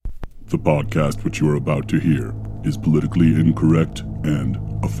The podcast which you are about to hear is politically incorrect and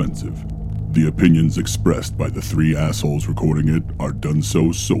offensive. The opinions expressed by the three assholes recording it are done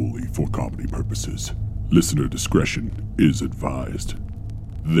so solely for comedy purposes. Listener discretion is advised.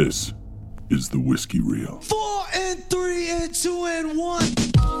 This is the Whiskey Reel. 4 and 3 and 2 and 1.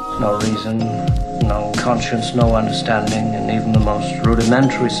 No reason, no conscience, no understanding, and even the most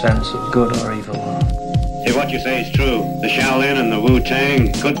rudimentary sense of good or evil. If what you say is true, the Shaolin and the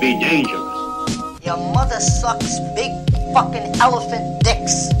Wu-Tang could be dangerous. Your mother sucks big fucking elephant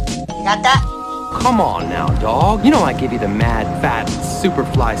dicks. You got that? Come on now, dog. You know I give you the mad, fat,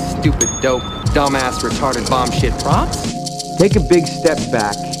 superfly, stupid, dope, dumbass, retarded bomb shit props. Take a big step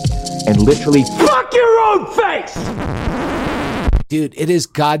back and literally fuck your own face! Dude, it is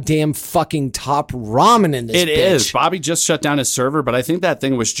goddamn fucking top ramen in this bitch. It is. Bobby just shut down his server, but I think that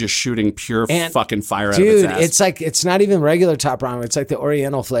thing was just shooting pure fucking fire out of its ass. Dude, it's like, it's not even regular top ramen. It's like the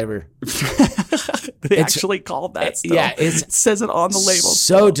Oriental flavor. They actually called that stuff. Yeah, it says it on the label.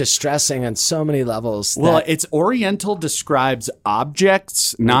 So distressing on so many levels. Well, it's Oriental describes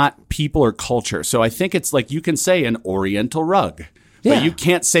objects, not people or culture. So I think it's like you can say an Oriental rug. Yeah. But you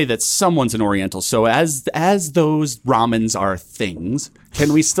can't say that someone's an Oriental. So as those ramens are things,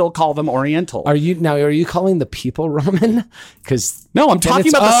 can we still call them Oriental? Are you calling the people ramen? Because no, I'm talking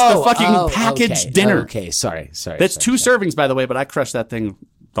about the fucking packaged okay. dinner. Okay, sorry. That's two servings, by the way, but I crushed that thing,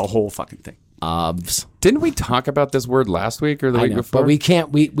 the whole fucking thing. Didn't we talk about this word last week or the week before? But we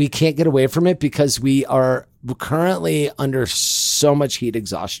can't get away from it because we are currently under so much heat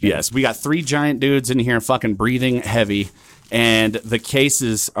exhaustion. Yes, we got three giant dudes in here fucking breathing heavy. And the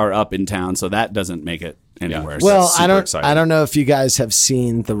cases are up in town, so that doesn't make it any worse. Well, I don't know if you guys have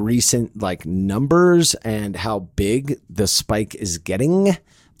seen the recent numbers and how big the spike is getting,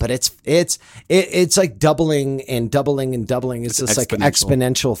 but it's like doubling and doubling and doubling. It's this like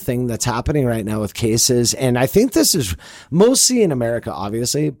exponential thing that's happening right now with cases, and I think this is mostly in America,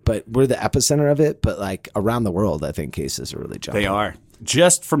 obviously, but we're the epicenter of it. But like around the world, I think cases are really jumping. They are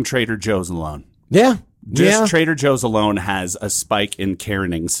just from Trader Joe's alone. Yeah. Trader Joe's alone has a spike in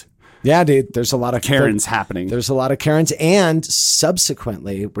Karenings. Yeah, dude. There's a lot of Karens happening. There's a lot of Karens, and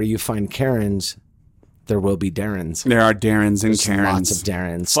subsequently, where you find Karens, there will be Darrens. There are Darrens and There's Karens. Lots of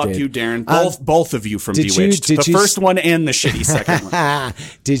Darrens. Fuck dude. you, Darren. Both of you from Bewitched. The first one and the shitty second one.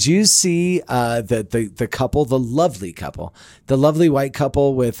 Did you see the couple, the lovely white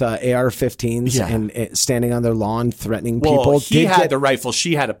couple with AR-15s and standing on their lawn threatening people? Well, he had the rifle.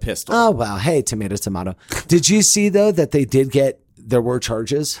 She had a pistol. Oh, well. Hey, tomato. Did you see, though, that there were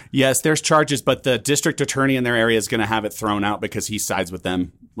charges? Yes, there's charges, but the district attorney in their area is going to have it thrown out because he sides with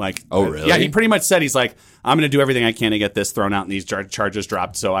them. Oh, really? Yeah, he pretty much said, he's like, I'm going to do everything I can to get this thrown out and these charges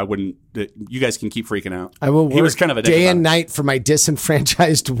dropped, so I wouldn't, you guys can keep freaking out. I will work he was kind of a day and night for my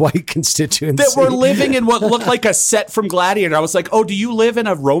disenfranchised white constituency. That were living in what looked like a set from Gladiator. I was like, oh, do you live in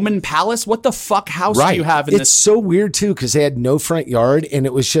a Roman palace? What the fuck house do you have in this? It's so weird, too, because they had no front yard, and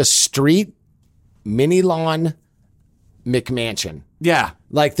it was just street, mini lawn, McMansion. Yeah.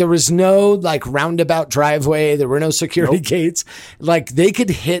 Like there was no roundabout driveway. There were no security gates. Like they could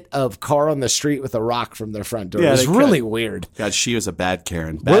hit a car on the street with a rock from their front door. Yeah, it was really weird. God, she was a bad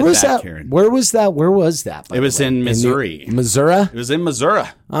Karen. Where was that? Karen. Where was that? It was in Missouri. Missouri? It was in Missouri.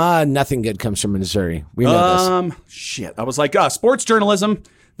 Nothing good comes from Missouri. We know this. Shit. I was like, sports journalism.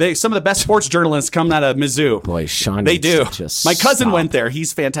 Some of the best sports journalists come out of Mizzou. Boy, Sean. They do. My cousin went there.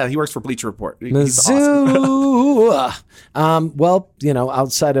 He's fantastic. He works for Bleacher Report. He's awesome. Well,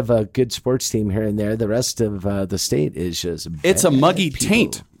 outside of a good sports team here and there, the rest of the state is just it's a muggy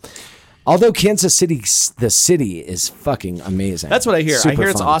taint. Although Kansas City, the city is fucking amazing. That's what I hear. Super I hear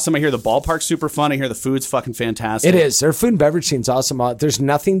it's fun. awesome. I hear the ballpark's super fun. I hear the food's fucking fantastic. It is. Their food and beverage scene's awesome. There's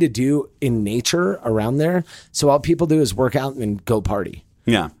nothing to do in nature around there. So all people do is work out and go party.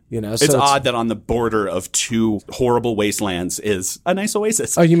 Yeah. It's odd that on the border of two horrible wastelands is a nice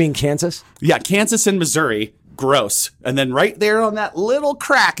oasis. Oh, you mean Kansas? Yeah, Kansas and Missouri. Gross. And then right there on that little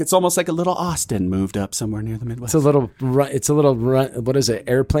crack, it's almost like a little Austin moved up somewhere near the Midwest. It's a little what is it?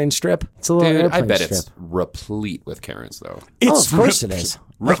 Airplane strip? It's a little airplane I bet strip. it's replete with Karens, though. Of course it is.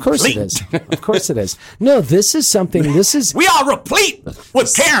 Of course it is. Of course it is. No, this is something. We are replete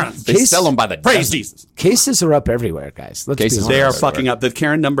with Karens. They sell them by the Praise dozen. Jesus. Cases are up everywhere, guys. Let's be honest. They are fucking up. The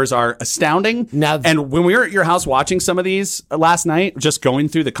Karen numbers are astounding. And when we were at your house watching some of these last night, just going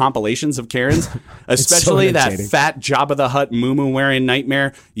through the compilations of Karens, especially that fat Jabba the Hutt muumuu wearing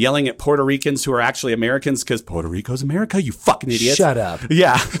nightmare yelling at Puerto Ricans who are actually Americans because Puerto Rico's America, you fucking idiots. Shut up.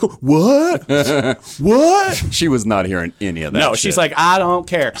 Yeah. What? What? She was not hearing any of that. No, she's like, I don't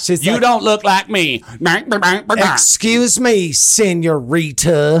care. She's you like- don't look like me. Excuse me,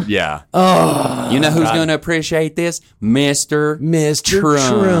 senorita. Yeah. Oh, you know who's going to appreciate this? Mr.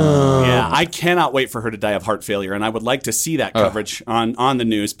 Trump. Yeah, I cannot wait for her to die of heart failure, and I would like to see that coverage on the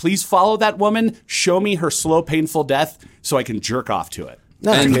news. Please follow that woman. Show me her slow, painful death so I can jerk off to it.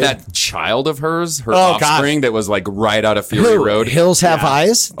 And that child of hers, her offspring, that was like right out of Fury Road. Hills Have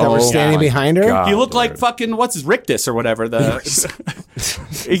Eyes that were standing behind her. He looked like fucking what's his Rictus or whatever.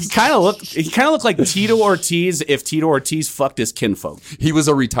 He kind of looked like Tito Ortiz if Tito Ortiz fucked his kinfolk. He was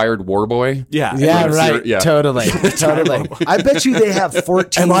a retired war boy. Yeah, Yeah, right. Yeah. Totally. I bet you they have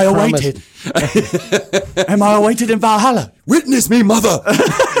 14. Am I awaited? Am I awaited in Valhalla? Witness me, mother.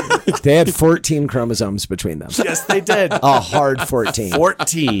 They had 14 chromosomes between them. Yes, they did. A hard 14.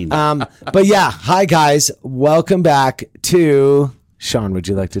 14. But yeah, hi guys. Welcome back to Sean, would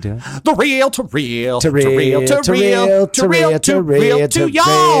you like to do it? The real to real To real to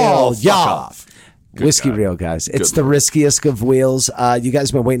y'all. Fuck off. Whiskey Reel, guys. It's the riskiest of wheels. You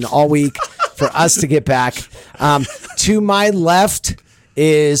guys have been waiting all week for us to get back. To my left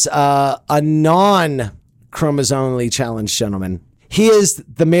is a non-chromosomally challenged gentleman. He is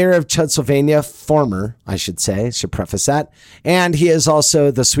the mayor of Chudsylvania, former, I should preface that. And he is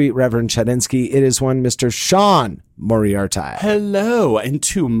also the sweet Reverend Chudinsky. It is one Mr. Sean Moriarty. Hello, and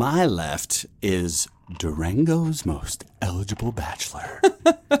to my left is Durango's most eligible bachelor.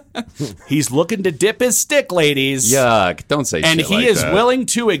 He's looking to dip his stick, ladies. Yuck, don't say and shit he like is that. willing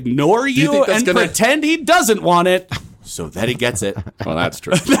to ignore you that's and gonna- pretend he doesn't want it so that he gets it. Well, that's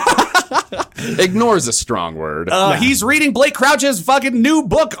true. Ignore is a strong word. He's reading Blake Crouch's fucking new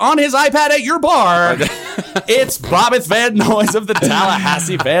book on his iPad at your bar. It's Bobbeth Van Noyes of the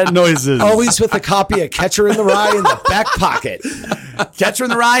Tallahassee Van Noises. Always with a copy of Catcher in the Rye in the back pocket. Catcher in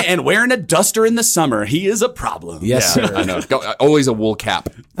the Rye and wearing a duster in the summer. He is a problem. Yes, Yeah, sir. I know. Always a wool cap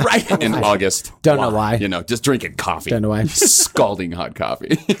Right. in August. Don't know why. You know, just drinking coffee. Don't know why. Scalding hot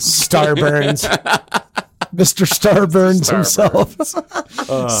coffee. Starburns. Mr. Starburns himself.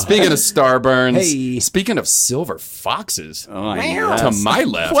 Speaking of Starburns, Hey. speaking of silver foxes, Oh, yes. to my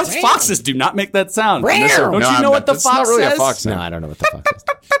left. What foxes do not make that sound? Meow. Don't No, you know what the that's fox not really says? a fox No, sound. I don't know what the fuck is.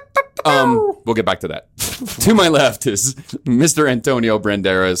 We'll get back to that. To my left is Mr. Antonio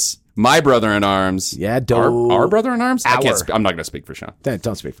Branderas, my brother-in-arms. Yeah, dope. Our brother-in-arms? I Our. can't I'm not going to speak for Sean.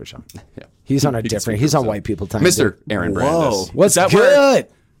 Don't speak for Sean. Yeah. He's on a He can different, speak he's for on himself. white people time. Mr. Aaron Whoa. Brandes. What's Is that where- good?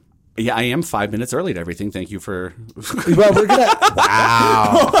 Yeah, I am 5 minutes early to everything. Thank you for... Well, we're going to,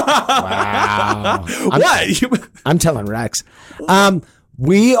 wow. What? I'm telling Rex.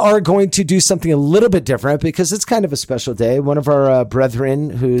 We are going to do something a little bit different because it's kind of a special day. One of our brethren,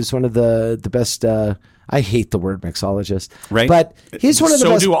 who's one of the best, I hate the word mixologist, Right. but he's one of the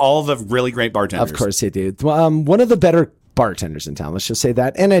so best. do all the really great bartenders. Of course he did. One of the better bartenders in town, let's just say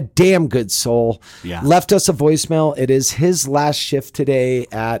that, and a damn good soul. Yeah. Left us a voicemail. It is his last shift today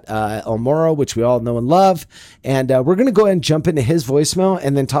at El Moro, which we all know and love. And we're going to go ahead and jump into his voicemail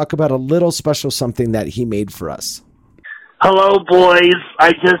and then talk about a little special something that he made for us. Hello, boys.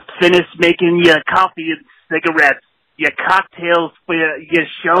 I just finished making your coffee and cigarettes, your cocktails for your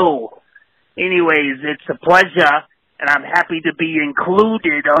show. Anyways, it's a pleasure, and I'm happy to be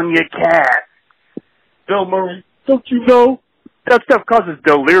included on your cast. Bill Murray, don't you know? That stuff causes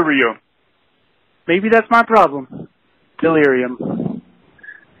delirium. Maybe that's my problem. Delirium.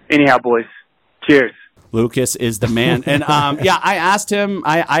 Anyhow, boys, cheers. Lucas is the man. And yeah, I asked him,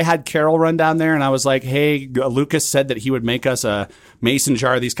 I had Carol run down there and I was like, hey, Lucas said that he would make us a mason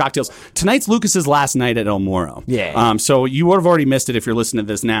jar of these cocktails. Tonight's Lucas's last night at El Moro. Yeah. So you would have already missed it if you're listening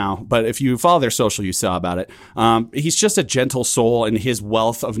to this now. But if you follow their social, you saw about it. He's just a gentle soul, and his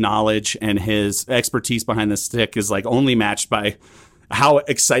wealth of knowledge and his expertise behind the stick is like only matched by how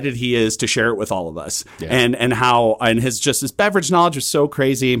excited he is to share it with all of us. Yeah. And his beverage knowledge is so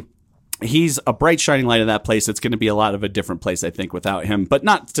crazy. He's a bright, shining light of that place. It's going to be a lot of a different place, I think, without him. But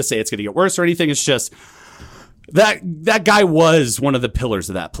not to say it's going to get worse or anything. It's just that guy was one of the pillars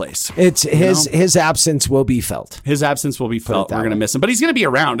of that place. It's his absence will be felt. His absence will be felt. that We're going to way. miss him. But he's going to be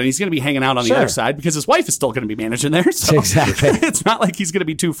around, and he's going to be hanging out on the Sure. other side because his wife is still going to be managing there. So Exactly. it's not like he's going to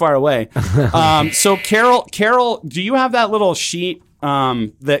be too far away. So Carol, do you have that little sheet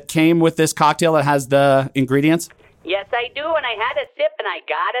that came with this cocktail that has the ingredients? Yes, I do, and I had a sip, and I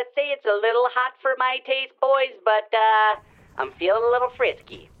gotta say it's a little hot for my taste, boys, but I'm feeling a little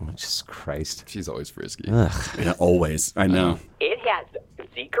frisky. Jesus Christ. She's always frisky. Yeah, always. I know. It has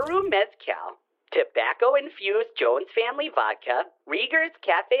Zikaru Mezcal, tobacco-infused Jones Family Vodka, Rieger's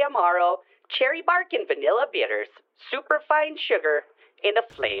Cafe Amaro, cherry bark and vanilla bitters, superfine sugar, in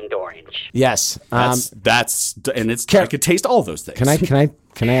a flamed orange. Yes. That's and it's I could taste all those things.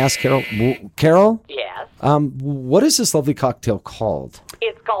 Can I ask Carol? Carol? Yes. What is this lovely cocktail called?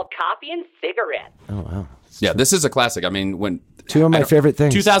 It's called Coffee and Cigarettes. Oh wow. Yeah, this is a classic. I mean, two of my favorite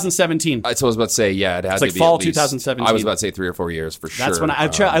things. 2017. So I was about to say, yeah, it had it's to like be fall at least, 2017. I was about to say 3 or 4 years for sure. That's when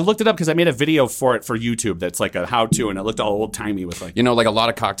I looked it up because I made a video for it for YouTube. That's like a how-to, and it looked all old timey with like like a lot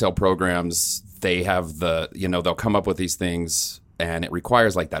of cocktail programs. They have they'll come up with these things, and it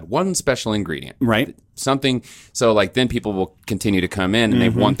requires like that one special ingredient, right? Something. So like then people will continue to come in and they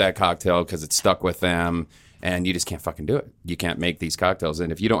want that cocktail because it's stuck with them. And you just can't fucking do it. You can't make these cocktails,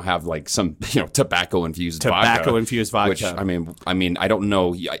 and if you don't have like some, tobacco infused vodka, which I mean, I don't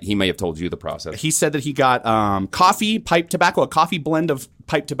know. He may have told you the process. He said that he got coffee, pipe tobacco, a coffee blend of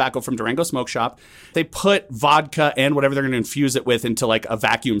pipe tobacco from Durango Smoke Shop. They put vodka and whatever they're going to infuse it with into like a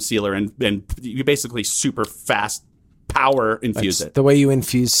vacuum sealer, and you basically super fast power infuse it. The way you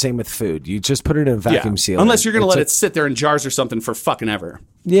infuse, same with food. You just put it in a vacuum sealer. Unless you're going to let it sit there in jars or something for fucking ever.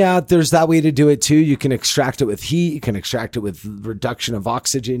 Yeah, there's that way to do it too. You can extract it with heat. You can extract it with reduction of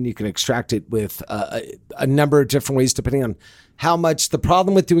oxygen. You can extract it with a number of different ways depending on how much. The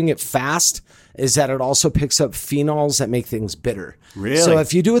problem with doing it fast is that it also picks up phenols that make things bitter. Really? So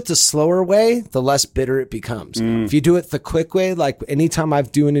if you do it the slower way, the less bitter it becomes. If you do it the quick way, like anytime I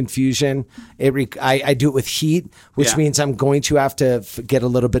do an infusion, I do it with heat, which means I'm going to have to get a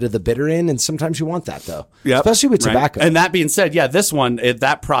little bit of the bitter in. And sometimes you want that though, especially with tobacco. And that being said, this one,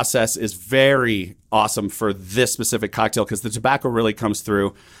 that process is very awesome for this specific cocktail because the tobacco really comes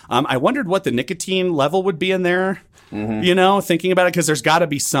through. I wondered what the nicotine level would be in there. Thinking about it, because there's got to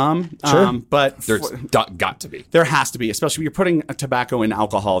be some. Sure. But there's got to be. There has to be, especially when you're putting tobacco in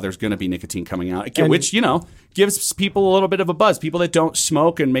alcohol, there's going to be nicotine coming out, which, gives people a little bit of a buzz. People that don't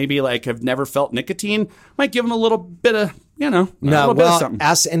smoke and maybe like have never felt nicotine might give them a little bit of, a little bit of something.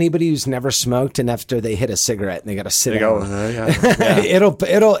 Ask anybody who's never smoked and after they hit a cigarette and they got to sit down.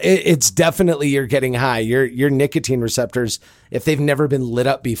 It's definitely you're getting high. Your nicotine receptors, if they've never been lit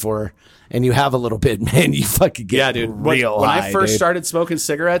up before and you have a little bit, man, you fucking get real high. When I first started smoking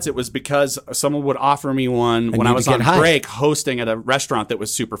cigarettes, it was because someone would offer me one when I was on break hosting at a restaurant that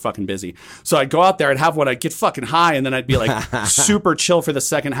was super fucking busy. So I'd go out there, I'd have one, I'd get fucking high, and then I'd be like super chill for the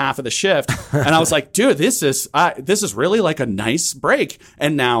second half of the shift. And I was like, dude, this is really like a nice break.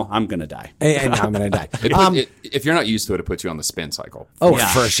 And now I'm going to die. And now I'm going to die. If you're not used to it, it puts you on the spin cycle. Oh,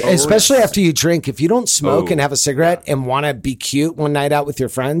 for sure. Especially after you drink. If you don't smoke and have a cigarette and want to be cute one night out with your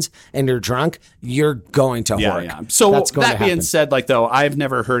friends and you're drunk, you're going to work. Yeah. So that being said, though, I've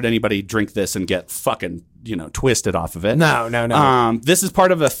never heard anybody drink this and get fucking, twisted off of it. No. This is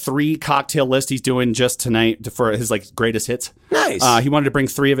part of a 3 cocktail list he's doing just tonight for his greatest hits. Nice. He wanted to bring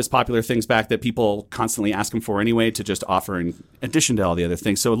 3 of his popular things back that people constantly ask him for anyway to just offer in addition to all the other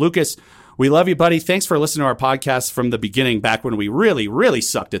things. So Lucas, we love you, buddy. Thanks for listening to our podcast from the beginning, back when we really, really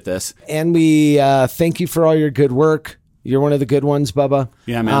sucked at this. And we thank you for all your good work. You're one of the good ones, Bubba.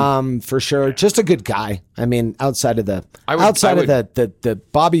 Yeah, man. For sure. Just a good guy. I mean, outside of the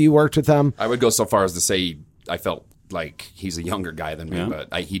Bobby, you worked with him. I would go so far as to say I felt like he's a younger guy than me,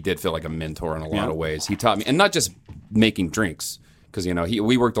 but he did feel like a mentor in a lot of ways. He taught me, and not just making drinks, because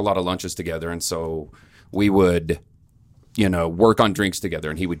we worked a lot of lunches together, and so we would work on drinks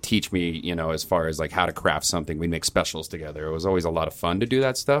together, and he would teach me, as far as how to craft something. We'd make specials together. It was always a lot of fun to do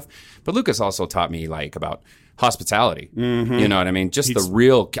that stuff. But Lucas also taught me about hospitality. Mm-hmm. You know what I mean? Just the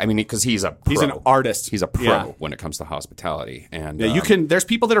real, because he's a pro. He's an artist. He's a pro when it comes to hospitality. And there's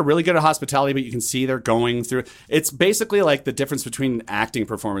people that are really good at hospitality, but you can see they're going through. It's basically like the difference between acting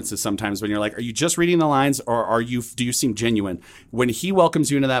performances sometimes when you're like, are you just reading the lines or do you seem genuine? When he welcomes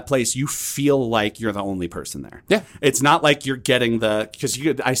you into that place, you feel like you're the only person there. Yeah. It's not like you're getting because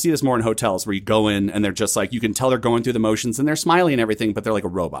I see this more in hotels where you go in and they're just you can tell they're going through the motions and they're smiling and everything, but they're like a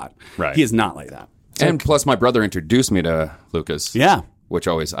robot. Right. He is not like that. And plus, my brother introduced me to Lucas. Yeah. Which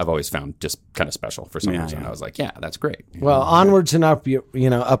I've always found just kind of special for some reason. I was like, yeah, that's great. Well, onwards and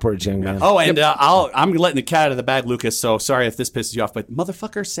upwards, young man. Oh, and I'm letting the cat out of the bag, Lucas. So sorry if this pisses you off, but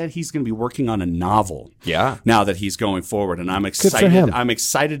motherfucker said he's going to be working on a novel. Yeah. Now that he's going forward, and I'm excited. Good for him. I'm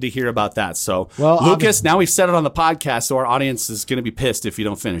excited to hear about that. So, Lucas, now we've said it on the podcast, so our audience is going to be pissed if you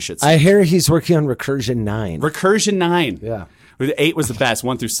don't finish it. So. I hear he's working on Recursion 9. Recursion 9. Yeah. 8 was the best.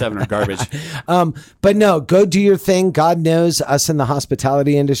 1 through 7 are garbage. But no, go do your thing. God knows us in the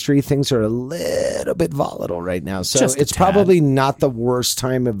hospitality industry, things are a little bit volatile right now. So it's probably not the worst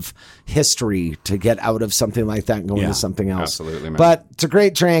time of history to get out of something like that and go into something else. Absolutely, man. But it's a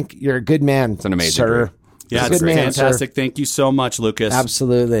great drink. You're a good man. It's an amazing sir. drink. Yeah, it's fantastic. Thank you so much, Lucas.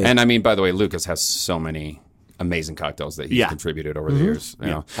 Absolutely. And by the way, Lucas has so many amazing cocktails that he's contributed over the years. You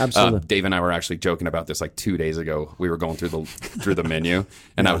know? Absolutely. Dave and I were actually joking about this like 2 days ago. We were going through the menu,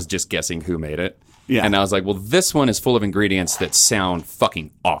 and I was just guessing who made it. Yeah. And I was like, well, this one is full of ingredients that sound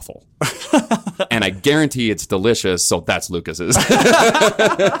fucking awful. And I guarantee it's delicious, so that's Lucas's.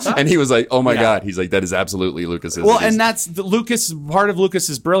 And he was like, oh my God. He's like, that is absolutely Lucas's. Well, and that's part of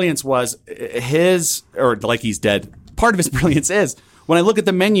Lucas's brilliance was his, or like he's dead, part of his brilliance is, when I look at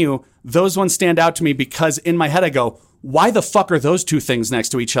the menu, those ones stand out to me because in my head I go, why the fuck are those two things next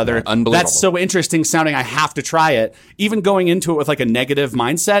to each other? Unbelievable. That's so interesting sounding. I have to try it. Even going into it with like a negative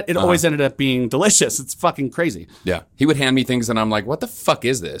mindset, it always ended up being delicious. It's fucking crazy. Yeah. He would hand me things and I'm like, what the fuck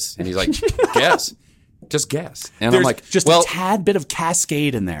is this? And he's like, guess. Just guess. And There's I'm like, just a tad bit of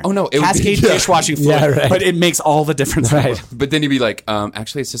Cascade in there. Oh, no. Cascade dishwashing fluid. right. But it makes all the difference. Right. But then he'd be like,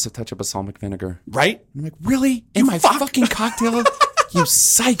 actually, it's just a touch of balsamic vinegar. Right? I'm like, really? In my fucking cocktail? You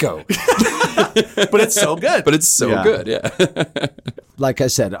psycho. But it's so good. But it's so good, yeah. Like I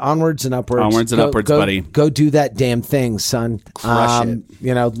said, onwards and upwards. Onwards and upwards, buddy. Go do that damn thing, son. Crush it.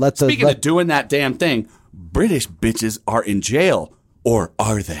 You know, Speaking of doing that damn thing, British bitches are in jail. Or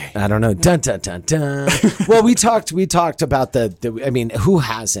are they? I don't know. Dun, dun, dun, dun. Well, we talked about I mean, who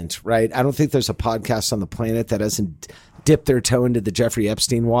hasn't, right? I don't think there's a podcast on the planet that hasn't dipped their toe into the Jeffrey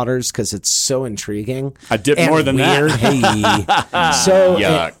Epstein waters because it's so intriguing. I dipped more than weird. that. Hey. So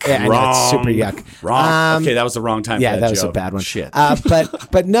yuck. I know, it's super yuck. Wrong. Okay, that was the wrong time. Yeah, for that was joke. a bad one. Shit.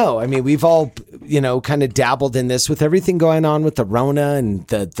 But no, I mean, we've all, kind of dabbled in this with everything going on with the Rona and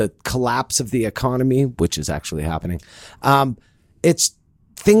the collapse of the economy, which is actually happening. It's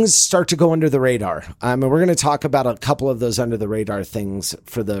things start to go under the radar. And we're going to talk about a couple of those under the radar things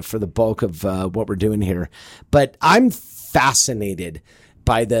for the bulk of what we're doing here. But I'm fascinated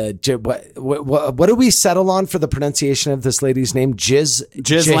by what do we settle on for the pronunciation of this lady's name?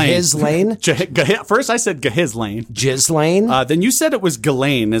 Ghislaine. First I said Ghislaine. Ghislaine. Then you said it was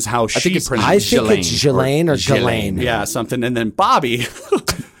Ghislaine is how she pronounced it. I think it's Ghislaine or Ghislaine. Yeah, something. And then Bobby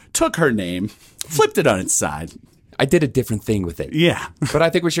took her name, flipped it on its side. I did a different thing with it. Yeah. But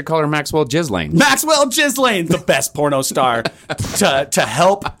I think we should call her Maxwell Ghislaine. Maxwell Ghislaine, the best porno star to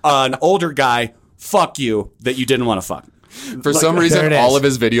help an older guy fuck you that you didn't want to fuck. For some reason, all of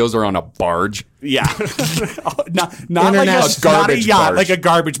his videos are on a barge. Yeah. not like a garbage yacht, barge. Like a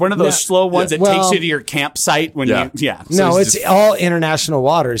garbage. One of those slow ones that takes you to your campsite when you, No, it's all international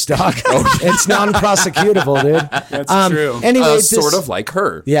waters, Doc. It's non-prosecutable, dude. That's true. Anyway, sort of like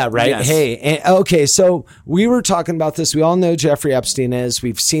her. Yeah, right. Yes. Hey, okay, so we were talking about this. We all know Jeffrey Epstein is.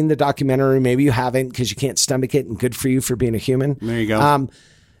 We've seen the documentary. Maybe you haven't because you can't stomach it, and good for you for being a human. There you go.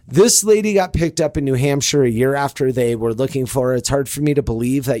 This lady got picked up in New Hampshire a year after they were looking for her. It's hard for me to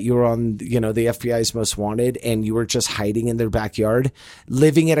believe that you were on, the FBI's most wanted and you were just hiding in their backyard,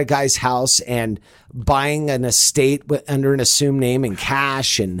 living at a guy's house and buying an estate under an assumed name and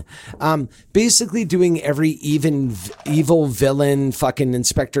cash and basically doing every evil villain fucking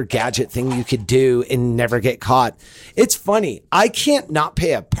Inspector Gadget thing you could do and never get caught. It's funny. I can't not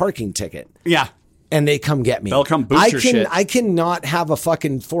pay a parking ticket. Yeah. And they come get me. They'll come boot your shit. I cannot have a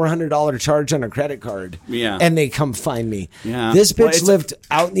fucking $400 charge on a credit card. Yeah. And they come find me. Yeah. This bitch lived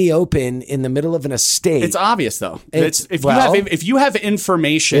out in the open in the middle of an estate. It's obvious though. If you have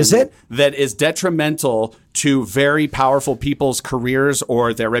information that is detrimental to very powerful people's careers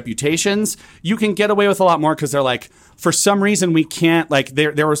or their reputations, you can get away with a lot more because they're like, for some reason we can't, like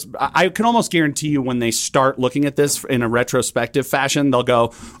I can almost guarantee you when they start looking at this in a retrospective fashion, they'll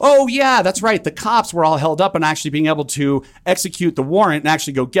go, oh yeah, that's right. The cops were all held up on actually being able to execute the warrant and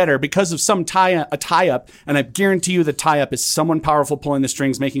actually go get her because of some tie-up. And I guarantee you the tie-up is someone powerful pulling the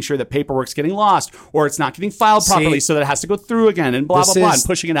strings, making sure that paperwork's getting lost or it's not getting filed properly so that it has to go through again and blah, blah, blah, and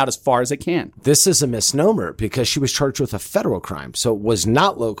pushing it out as far as it can. This is a misnomer because she was charged with a federal crime. So it was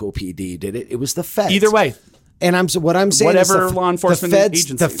not local PD did it. It was the feds. Either way. And what I'm saying is law enforcement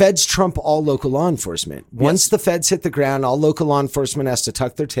agency. The feds trump all local law enforcement. Once the feds hit the ground, all local law enforcement has to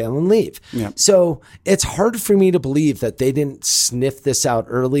tuck their tail and leave. Yeah. So it's hard for me to believe that they didn't sniff this out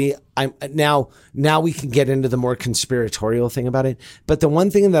early. Now we can get into the more conspiratorial thing about it. But the one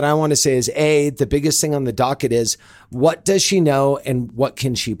thing that I want to say is the biggest thing on the docket is what does she know and what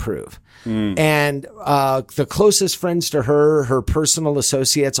can she prove? And the closest friends to her personal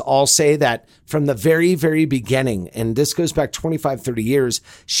associates all say that from the very, very beginning, and this goes back 25, 30 years,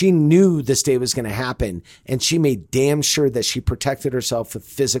 she knew this day was going to happen. And she made damn sure that she protected herself with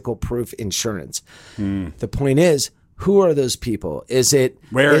physical proof insurance. The point is, Who are those people?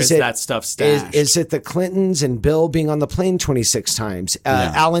 Where is that stuff stashed? Is it the Clintons and Bill being on the plane 26 times?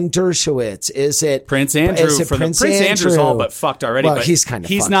 Alan Dershowitz? Is it Prince Andrew? Prince Andrew's all but fucked already. Well, but he's kind of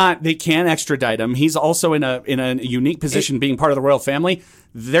he's fucked. not. They can't extradite him. He's also in a unique position, being part of the royal family.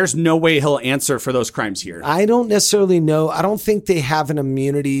 There's no way he'll answer for those crimes here. I don't necessarily know. I don't think they have an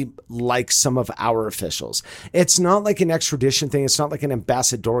immunity like some of our officials. It's not like an extradition thing. It's not like an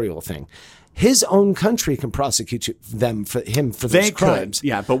ambassadorial thing. His own country can prosecute them for those crimes.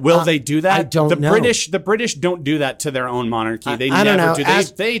 Yeah, but will they do that? I don't know. The British don't do that to their own monarchy. They never do.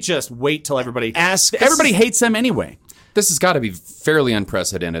 They just wait till everybody hates them anyway. This has got to be fairly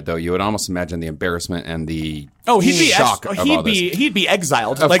unprecedented, though. You would almost imagine the embarrassment and the shock of all this. He'd be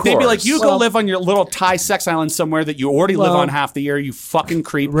exiled. Of They'd be like, course. you go live on your little Thai sex island somewhere that you already live on half the year, you fucking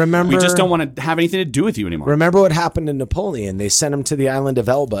creep. Remember, we just don't want to have anything to do with you anymore. Remember what happened to Napoleon? They sent him to the island of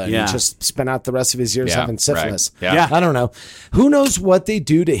Elba and he just spent out the rest of his years having syphilis. Right. Yeah. I don't know. Who knows what they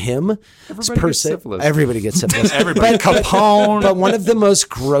do to him? Everybody gets syphilis. Everybody gets syphilis. Everybody. Capone. But one of the most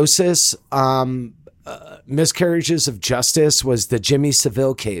grossest miscarriages of justice was the Jimmy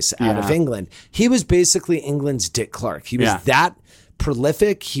Savile case out of England. He was basically England's Dick Clark. He was that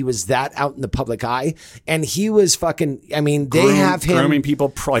prolific. He was that out in the public eye. And he was fucking, I mean, they have him grooming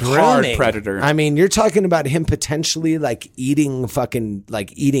people like hard predator. I mean, you're talking about him potentially like eating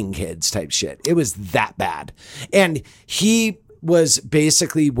kids type shit. It was that bad. And he was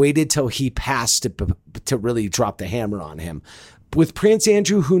basically waited till he passed to really drop the hammer on him. With Prince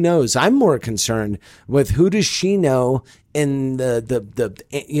Andrew, who knows? I'm more concerned with who does she know in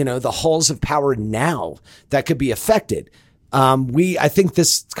the halls of power now that could be affected. I think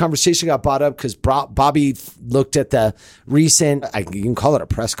this conversation got brought up because Bobby looked at the recent, you can call it a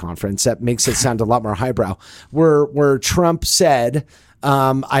press conference that makes it sound a lot more highbrow, where Trump said,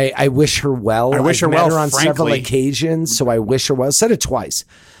 I wish her well. I wish her met well her on frankly. several occasions, so I wish her well. Said it twice.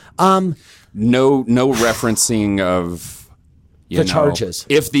 No referencing of the charges.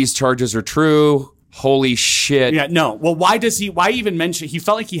 If these charges are true, holy shit. Yeah, no. Well, why even mention? He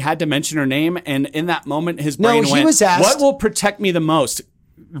felt like he had to mention her name, and in that moment, his brain went, was asked, what will protect me the most?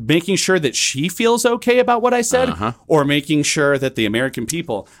 Making sure that she feels okay about what I said, or making sure that the American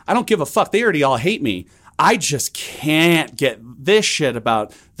people, I don't give a fuck. They already all hate me. I just can't get this shit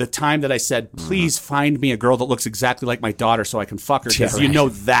about the time that I said, please find me a girl that looks exactly like my daughter so I can fuck her. Because you know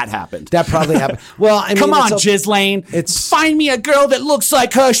that happened. That probably happened. Well, I mean, come on, Ghislaine. Find me a girl that looks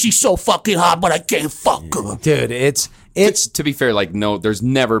like her. She's so fucking hot, but I can't fuck her. Dude, it's to be fair, like, no, there's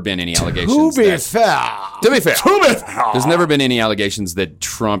never been any allegations. To be fair. There's never been any allegations that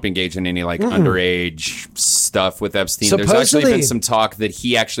Trump engaged in any like underage stuff with Epstein. Supposedly, there's actually been some talk that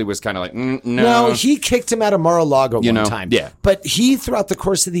he actually was kind of like, no. No, he kicked him out of Mar-a-Lago one time. Yeah. But he, throughout the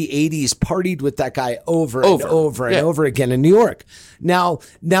course of the 80s, partied with that guy over and over again in New York. Now,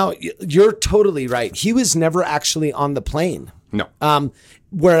 you're totally right. He was never actually on the plane. No.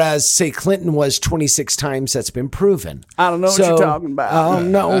 Whereas, say, Clinton was 26 times. That's been proven. I don't know what you're talking about. Oh,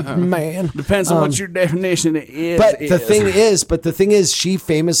 no, man. Depends on what your definition is. But the thing is, she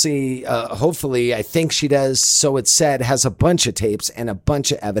famously, hopefully, I think she does, so it's said, has a bunch of tapes and a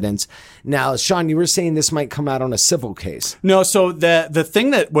bunch of evidence. Now, Sean, you were saying this might come out on a civil case. No, so the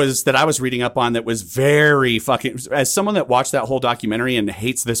thing that I was reading up on that was very fucking, as someone that watched that whole documentary and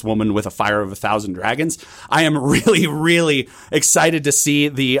hates this woman with a fire of 1,000 dragons, I am really, really excited to see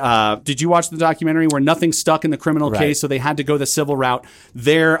did you watch the documentary where nothing stuck in the criminal case, so they had to go the civil route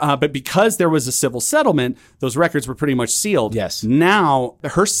there, but because there was a civil settlement, those records were pretty much sealed. Yes. Now,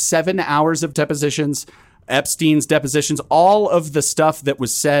 her 7 hours of depositions, Epstein's depositions, all of the stuff that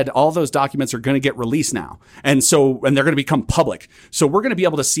was said, all those documents are going to get released now. And they're going to become public. So we're going to be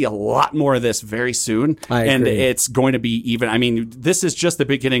able to see a lot more of this very soon. And it's going to be this is just the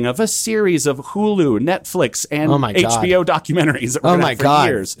beginning of a series of Hulu, Netflix, and HBO documentaries that we're going to have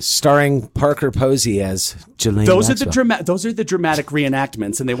for years. Starring Parker Posey as Ghislaine Maxwell. Those are the dramatic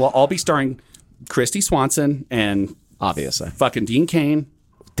reenactments, and they will all be starring Christy Swanson and obviously fucking Dean Cain.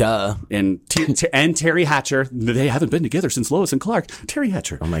 Duh. And Terry Hatcher. They haven't been together since Lois and Clark. Terry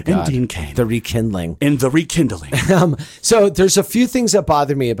Hatcher. Oh my God. And Dean Cain. The rekindling. So there's a few things that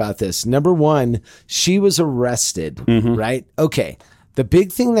bother me about this. Number one, she was arrested, right? Okay. The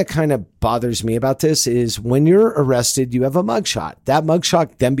big thing that kind of bothers me about this is when you're arrested, you have a mugshot. That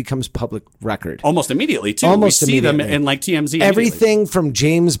mugshot then becomes public record. Almost immediately, too. We see them in like TMZ. Everything from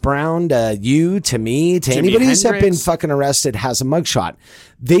James Brown to you, to me, to anybody who's been fucking arrested has a mugshot.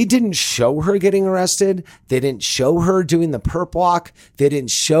 They didn't show her getting arrested. They didn't show her doing the perp walk. They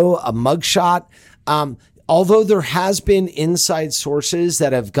didn't show a mugshot. although there has been inside sources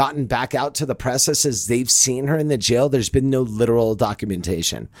that have gotten back out to the press that says they've seen her in the jail, there's been no literal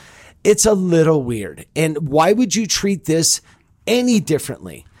documentation. It's a little weird. And why would you treat this any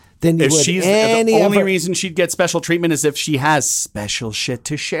differently than you would any the only other reason she'd get special treatment is if she has special shit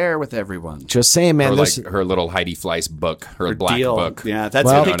to share with everyone. Just saying, man. Or like her little Heidi Fleiss book, her black deal. book. Yeah, that's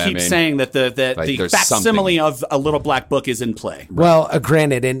what they keep saying, that the facsimile of a little black book is in play. Well,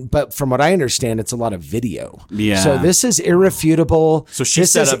 granted, but from what I understand, it's a lot of video. Yeah. So this is irrefutable. So she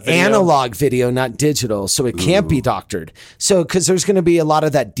this set is up video. analog video, not digital. So it can't be doctored. So because there's going to be a lot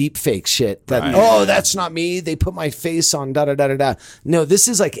of that deep fake shit. That that's not me. They put my face on da da da da da. No, this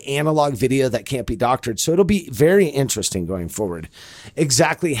is like analog video that can't be doctored. So it'll be very interesting going forward.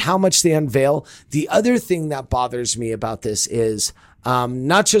 Exactly how much they unveil. The other thing that bothers me about this is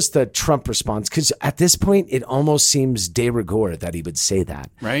not just the Trump response, because at this point it almost seems de rigueur that he would say that.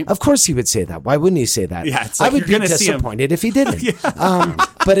 Right? Of course he would say that. Why wouldn't he say that? Yeah, it's like I would be disappointed if he didn't.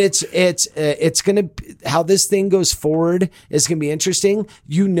 But it's gonna how this thing goes forward is gonna be interesting.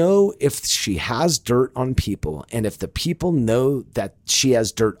 You know, if she has dirt on people, and if the people know that she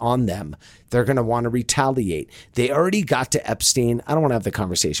has dirt on them, they're going to want to retaliate. They already got to Epstein. I don't want to have the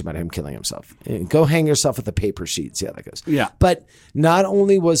conversation about him killing himself. Go hang yourself with the paper sheet. See how that goes. Yeah. But not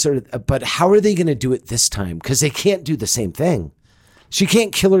only was there, but how are they going to do it this time? Because they can't do the same thing. She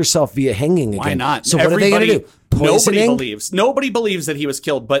can't kill herself via hanging again. Why not? So what are they going to do? Poisoning? Nobody believes that he was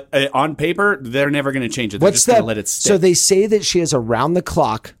killed, but on paper, they're never going to change it. They're just going to let it stick. So they say that she has around the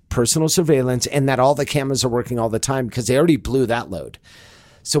clock personal surveillance and that all the cameras are working all the time because they already blew that load.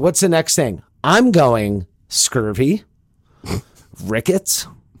 So what's the next thing? I'm going scurvy, rickets.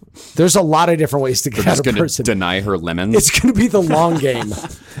 There's a lot of different ways to get a person. Deny her lemons. It's going to be the long game.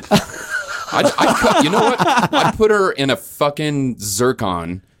 You know what? I'd put her in a fucking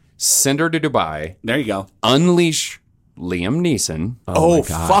zircon, send her to Dubai. There you go. Unleash Liam Neeson. Oh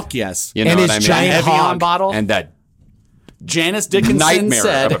fuck yes. You know and what his I mean? giant Evian hog bottle. And that Janice Dickinson nightmare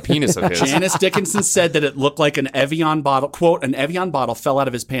said, of a penis of his. Janice Dickinson said that it looked like an Evian bottle. Quote, an Evian bottle fell out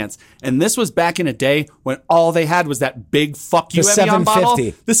of his pants. And this was back in a day when all they had was that big fuck you The Evian bottle.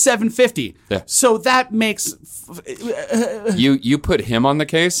 750. The 750. Yeah. So that makes... You put him on the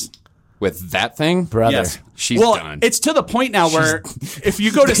case with that thing? Brother. Yes. She's well, done. It's to the point now where if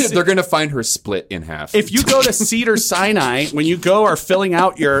you go to... They're going to find her split in half. If you go to Cedar Sinai, when you go are filling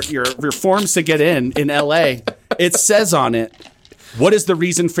out your forms to get in LA, it says on it, what is the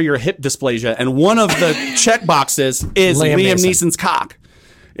reason for your hip dysplasia? And one of the check boxes is Liam Neeson's cock.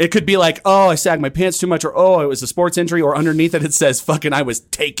 It could be like, oh, I sagged my pants too much, or oh, it was a sports injury, or underneath it says, fucking, I was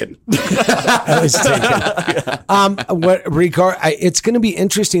taken. I was taken. It's going to be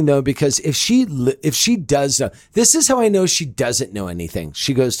interesting though, because if she does know, this is how I know she doesn't know anything.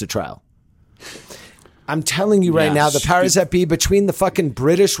 She goes to trial. I'm telling you right now, the powers that be between the fucking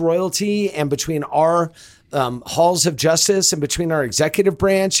British royalty and between our halls of justice and between our executive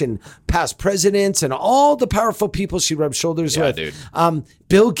branch and past presidents and all the powerful people she rubs shoulders with. Dude.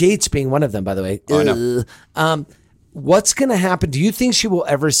 Bill Gates being one of them, by the way. Oh, no. What's going to happen? Do you think she will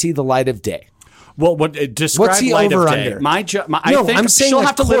ever see the light of day? Well, describe What's the light of over day. under? I think I'm saying she'll like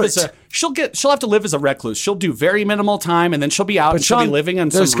have to live as court. she'll have to live as a recluse. She'll do very minimal time, and then she'll be out and she'll be living on.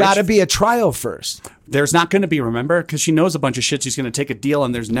 There's got to be a trial first. There's not going to be, remember, because she knows a bunch of shit. She's going to take a deal,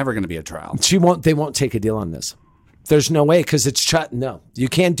 and there's never going to be a trial. They won't take a deal on this. There's no way, because it's no. You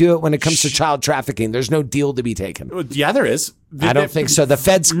can't do it when it comes to child trafficking. There's no deal to be taken. Yeah, there is. I don't think so. The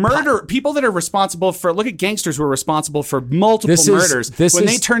feds murder people that are responsible for. Look at gangsters who are responsible for multiple murders. When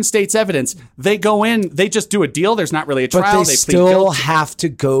they turn state's evidence, they go in. They just do a deal. There's not really a trial. But they still have to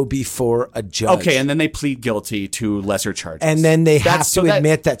go before a judge. Okay, and then they plead guilty to lesser charges. And then they have to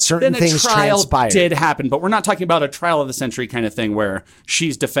admit that certain things transpired. Did happen, but we're not talking about a trial of the century kind of thing where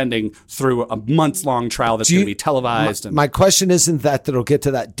she's defending through a months-long trial that's going to be televised. My question isn't that it'll get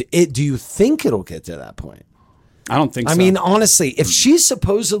to that. Do you think it'll get to that point? I don't think so. I mean, honestly, if she's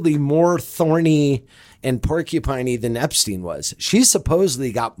supposedly more thorny and porcupiney than Epstein was, she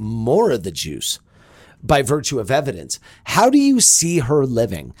supposedly got more of the juice by virtue of evidence. How do you see her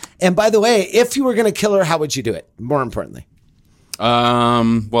living? And by the way, if you were going to kill her, how would you do it? More importantly.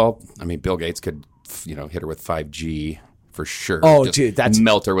 Well, I mean, Bill Gates could, hit her with 5G. For sure. Oh, just dude, that's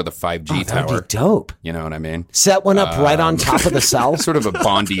melt her with a 5G tower. That'd be dope. You know what I mean? Set one up right on top of the cell. Sort of a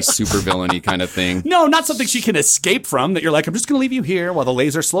Bondy supervillainy kind of thing. No, not something she can escape from. That you're like, I'm just going to leave you here while the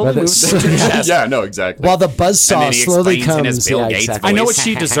laser slowly moves. Yeah, no, exactly. While the buzzsaw slowly comes. Bill Gates exactly. I know what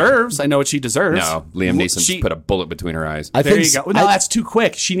she deserves. No, Liam Neeson put a bullet between her eyes. There you go. No, that's too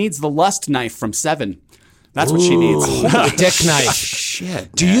quick. She needs the lust knife from Seven. That's what she needs. Dick knife.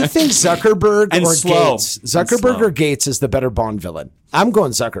 Shit. Do you think Zuckerberg And or slow. Gates? Zuckerberg or Gates is the better Bond villain? I'm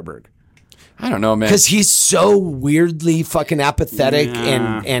going Zuckerberg. I don't know, man. Because he's so weirdly fucking apathetic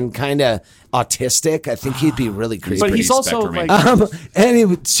and kind of autistic. I think he'd be really creepy. But he's also like,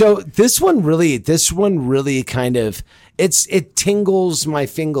 anyway, so this one really kind of it tingles my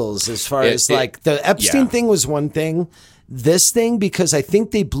fingers as far as like the Epstein thing was one thing. This thing, because I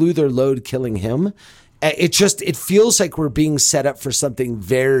think they blew their load killing him. It feels like we're being set up for something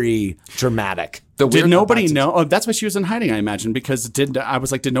very dramatic. Did nobody know? Oh, that's why she was in hiding, I imagine, because did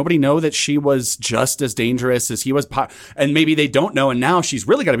nobody know that she was just as dangerous as he was? And maybe they don't know, and now she's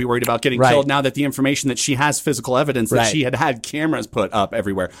really got to be worried about getting killed now that the information that she has physical evidence that she had cameras put up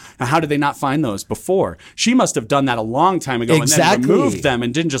everywhere. Now, how did they not find those before? She must have done that a long time ago and then removed them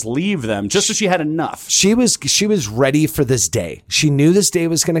and didn't just leave them just so she had enough. She was ready for this day. She knew this day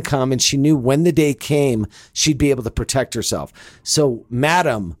was going to come, and she knew when the day came, she'd be able to protect herself. So,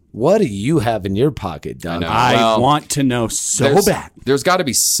 madam, what do you have in your pocket, Doug? I want to know so bad. There's got to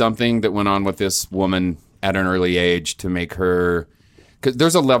be something that went on with this woman at an early age to make her... Because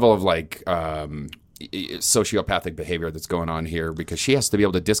there's a level of like sociopathic behavior that's going on here, because she has to be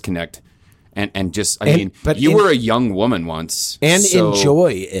able to disconnect and just... you were a young woman once. And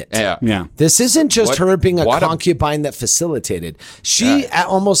enjoy it. Yeah. This isn't just her being a concubine that facilitated. She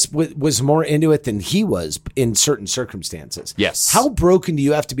almost was more into it than he was in certain circumstances. Yes. How broken do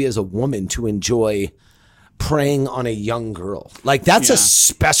you have to be as a woman to enjoy preying on a young girl? Like, that's a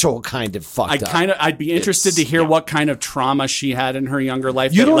special kind of fucked up. I'd be interested to hear what kind of trauma she had in her younger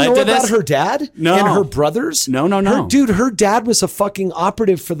life. You that don't led know to about this? her dad? No. And her brothers? No. Her dad was a fucking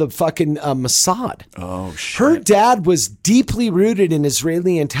operative for the fucking Mossad. Oh, shit. Her dad was deeply rooted in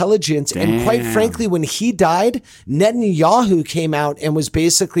Israeli intelligence. Damn. And quite frankly, when he died, Netanyahu came out and was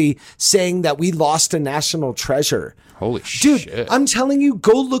basically saying that we lost a national treasure. Holy shit. Dude, I'm telling you,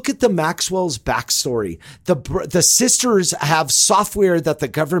 go look at the Maxwell's backstory. The sisters have software that the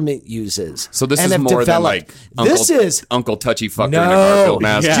government uses. So this is more than like Uncle Touchy Fucker and Garfield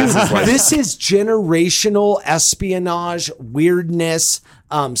Masters. Dude, this is generational espionage, weirdness,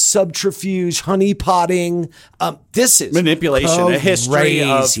 subterfuge, honeypotting. This is manipulation, a history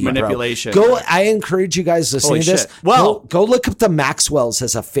of manipulation. I encourage you guys listening to this. Well, go look up the Maxwells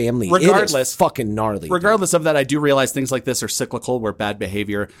as a family. Regardless, it is fucking gnarly. Regardless of that, I do realize things like this are cyclical, where bad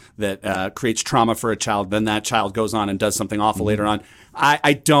behavior that creates trauma for a child, then that child goes on and does something awful later on.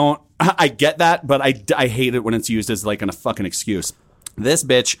 I get that, but I hate it when it's used as like a fucking excuse. This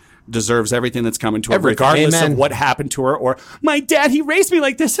bitch deserves everything that's coming to her, regardless of what happened to her. Or, my dad, he raised me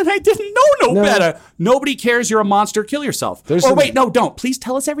like this and I didn't know no better. Nobody cares. You're a monster. Kill yourself. Don't. Please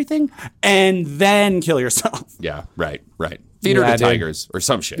tell us everything and then kill yourself. Yeah, right. Feed her to tigers or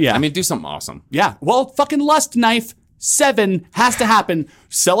some shit. Yeah. I mean, do something awesome. Yeah. Well, fucking Lust Knife 7 has to happen.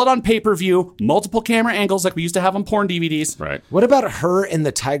 Sell it on pay-per-view, multiple camera angles like we used to have on porn DVDs. Right. What about her and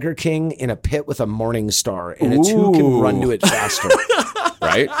the Tiger King in a pit with a Morning Star, and it's who can run to it faster?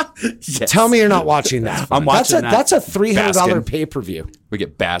 Right? Yes. Tell me you're not watching that. I'm watching that. That's a $300 pay-per-view. We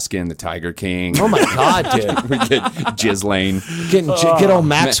get Baskin, the Tiger King. Oh my God, dude. We get Jizz Lane. Get old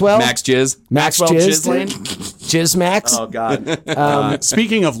Maxwell. Max Jizz. Maxwell Jizz Lane. Jizz Max. Oh God.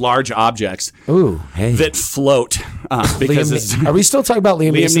 Speaking of large objects that float, because are we still talking about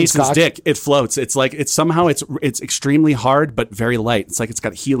Liam Neeson's dick? It floats. It's like it's extremely hard but very light. It's like it's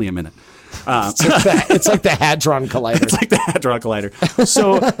got helium in it. It's like the Hadron Collider. It's like the Hadron Collider.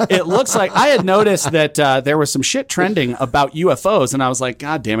 So it looks like I had noticed that there was some shit trending about UFOs, and I was like,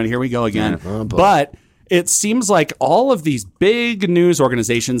 God damn it, here we go again. But it seems like all of these big news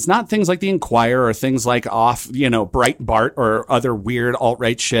organizations, not things like the Inquirer or things like Breitbart or other weird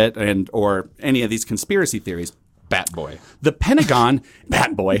alt-right shit or any of these conspiracy theories. Bat Boy. The Pentagon,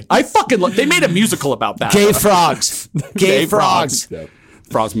 Bat Boy. I fucking they made a musical about that. Gay frogs. Gay frogs.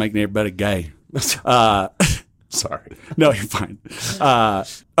 Frogs make everybody gay. Sorry. No, you're fine.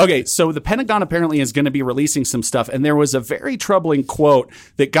 Okay, so the Pentagon apparently is going to be releasing some stuff, and there was a very troubling quote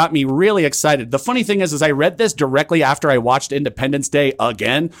that got me really excited. The funny thing is I read this directly after I watched Independence Day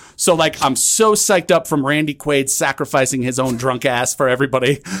again. So, I'm so psyched up from Randy Quaid sacrificing his own drunk ass for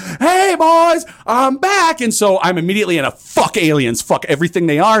everybody. Hey, boys, I'm back. And so I'm immediately in a fuck aliens, fuck everything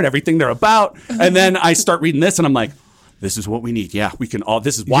they are and everything they're about. And then I start reading this, and I'm like, this is what we need. Yeah, we can all.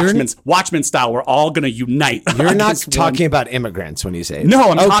 This is Watchmen style. We're all going to unite. You're not talking about immigrants when you say it. No,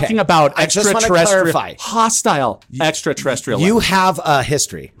 I'm talking about extraterrestrial, clarify. Hostile extraterrestrial. You have a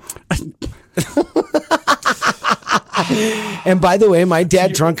history. And by the way, my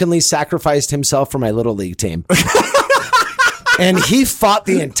dad drunkenly sacrificed himself for my Little League team. And he fought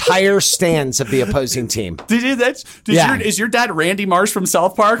the entire stands of the opposing team. Is your dad Randy Marsh from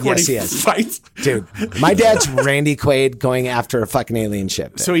South Park? Yes, he is. Fights? Dude, my dad's Randy Quaid going after a fucking alien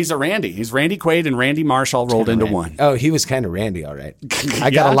ship. So he's a Randy. He's Randy Quaid and Randy Marsh all rolled into one. Oh, he was kind of Randy, all right.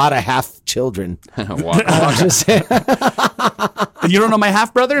 I got a lot of half children. Wow. You don't know my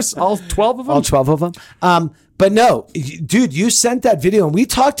half brothers? All 12 of them? All 12 of them. But no, dude, you sent that video and we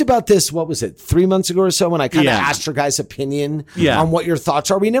talked about this, what was it, 3 months ago or so when I kind of asked your guys' opinion on what your thoughts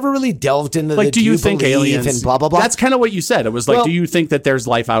are. We never really delved into like, do you think aliens and blah, blah, blah. That's kind of what you said. It was like, do you think that there's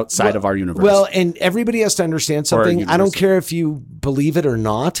life outside of our universe? Well, and everybody has to understand something. I don't care if you believe it or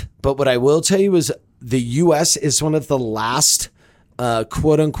not, but what I will tell you is the U.S. is one of the last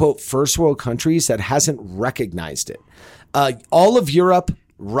quote unquote first world countries that hasn't recognized it. All of Europe,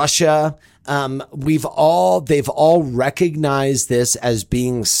 Russia, they've all recognized this as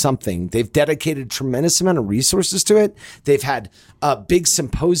being something. They've dedicated a tremendous amount of resources to it. They've had big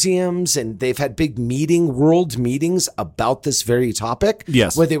symposiums and they've had big world meetings about this very topic.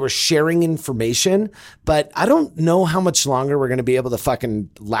 Yes. Where they were sharing information. But I don't know how much longer we're going to be able to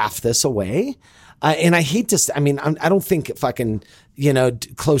fucking laugh this away. And I hate to, I don't think fucking,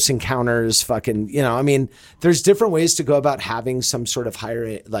 Close Encounters fucking, there's different ways to go about having some sort of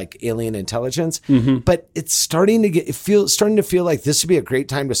higher, like, alien intelligence, but it's starting to feel like this would be a great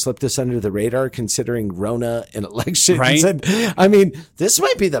time to slip this under the radar considering Rona and elections. Right. And, this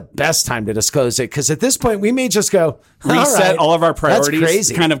might be the best time to disclose it because at this point we may just go reset all of our priorities. That's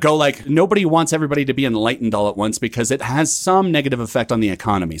crazy. Kind of go like, nobody wants everybody to be enlightened all at once because it has some negative effect on the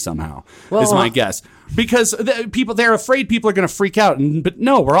economy somehow, is my guess. Because they're afraid people are going to freak out. But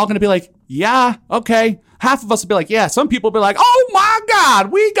no, we're all going to be like, yeah, okay. Half of us will be like, yeah. Some people will be like, oh my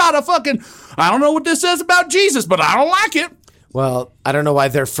God, we got to fucking, I don't know what this says about Jesus, but I don't like it. Well, I don't know why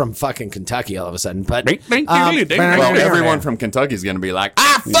they're from fucking Kentucky all of a sudden, but everyone from Kentucky is going to be like,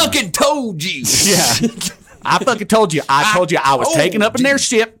 I fucking told you. Yeah. I fucking told you. I told you I was taken up in their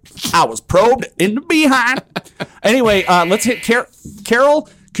ship. I was probed in the behind. Anyway, let's hit Carol.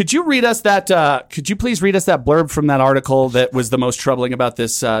 Could you read us that? Could you please read us that blurb from that article that was the most troubling about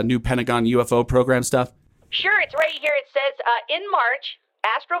this new Pentagon UFO program stuff? Sure, it's right here. It says, in March,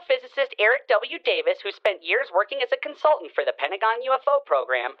 astrophysicist Eric W. Davis, who spent years working as a consultant for the Pentagon UFO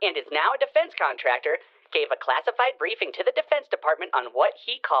program and is now a defense contractor, gave a classified briefing to the Defense Department on what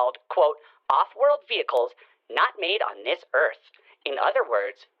he called, quote, off-world vehicles not made on this Earth. In other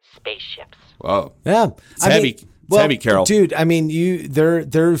words, spaceships. Whoa. Yeah. It's heavy. Heavy, Carol. Dude,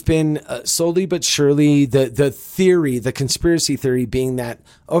 there have been slowly but surely the conspiracy theory being that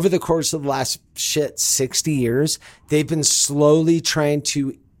over the course of the last 60 years, they've been slowly trying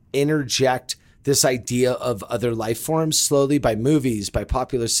to interject this idea of other life forms slowly by movies, by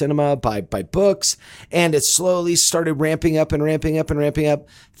popular cinema, by books. And it slowly started ramping up and ramping up and ramping up.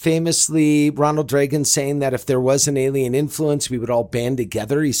 Famously, Ronald Reagan saying that if there was an alien influence, we would all band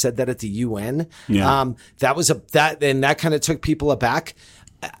together. He said that at the UN. Yeah. That kind of took people aback.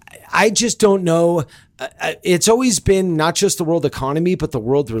 I just don't know. It's always been not just the world economy, but the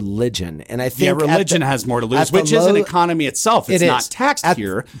world religion. And I think religion has more to lose, which is an economy itself. It's not taxed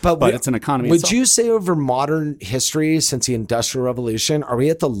here, but it's an economy itself. Would you say over modern history, since the Industrial Revolution, are we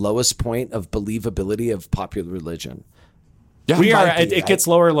at the lowest point of believability of popular religion? Yeah, we are. It gets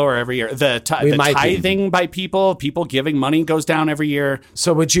lower and lower every year. The tithing by people giving money goes down every year.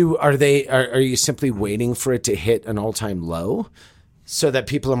 So are you simply waiting for it to hit an all-time low so that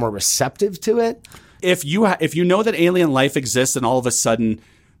people are more receptive to it? If you know that alien life exists and all of a sudden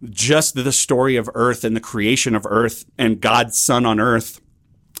just the story of Earth and the creation of Earth and God's son on Earth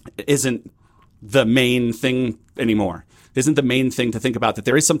isn't the main thing anymore, isn't the main thing to think about, that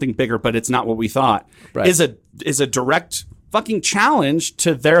there is something bigger, but it's not what we thought, right, is a direct fucking challenge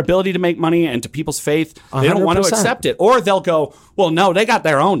to their ability to make money and to people's faith. They 100%. Don't want to accept it. Or they'll go, well, no, they got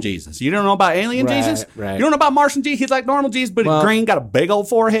their own Jesus. You don't know about alien Jesus? Right. You don't know about Martian Jesus? He's like normal Jesus, but green, got a big old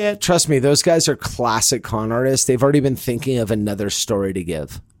forehead. Trust me, those guys are classic con artists. They've already been thinking of another story to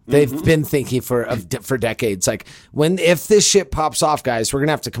give. They've been thinking for decades. Like, if this shit pops off, guys, we're going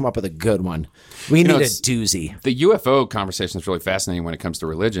to have to come up with a good one. We need a doozy. The UFO conversation is really fascinating when it comes to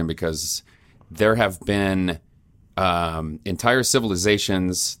religion, because there have been entire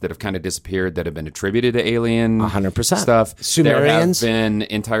civilizations that have kind of disappeared that have been attributed to alien 100% stuff. Sumerians. There have been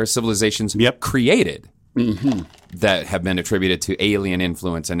entire civilizations created that have been attributed to alien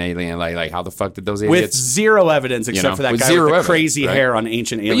influence and alien, like how the fuck did those idiots? With zero evidence except for that guy with the crazy hair on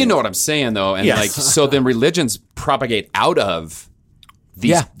Ancient Aliens. But you know what I'm saying, though. And so then religions propagate out of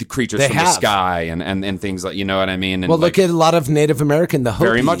these creatures from the sky and things like, you know what I mean? And well, look at a lot of Native American, the Hopis.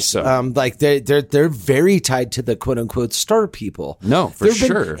 Very much so. Like they're very tied to the quote unquote star people. No, for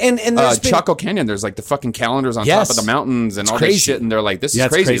sure. And there's Chaco Canyon, there's like the fucking calendars on top of the mountains and all this shit. And they're like, this is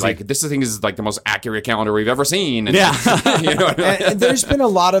crazy. Like this thing is like the most accurate calendar we've ever seen. And, you know what I mean? And there's been a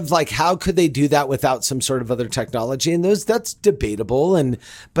lot of like, how could they do that without some sort of other technology? And that's debatable.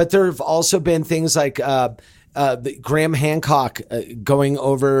 But there have also been things like, Graham Hancock going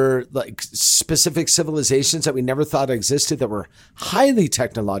over like specific civilizations that we never thought existed that were highly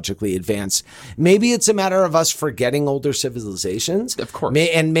technologically advanced. Maybe it's a matter of us forgetting older civilizations, of course.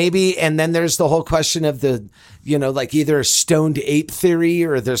 And then there's the whole question of the, you know, like either stoned ape theory,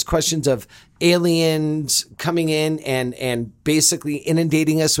 or there's questions of aliens coming in and basically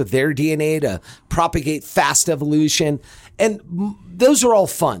inundating us with their DNA to propagate fast evolution. And those are all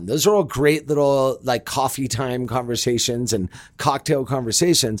fun. Those are all great little like coffee time conversations and cocktail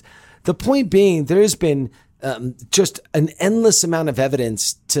conversations. The point being, there has been just an endless amount of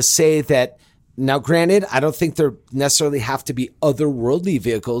evidence to say that. Now, granted, I don't think there necessarily have to be otherworldly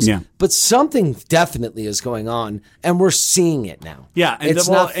vehicles, but something definitely is going on, and we're seeing it now. Yeah, and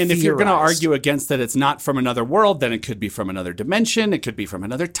if you're going to argue against that it's not from another world, then it could be from another dimension, it could be from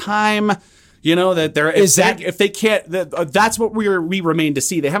another time. You know, that there is if they can't, that's what we remain to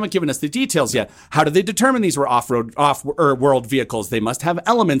see. They haven't given us the details yet. How do they determine these were off-world vehicles? They must have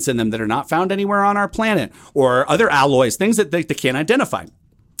elements in them that are not found anywhere on our planet, or other alloys, things that they can't identify.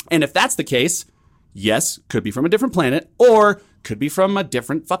 And if that's the case, yes, could be from a different planet, or could be from a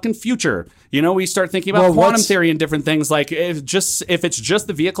different fucking future. You know, we start thinking about quantum theory and different things. Like if it's just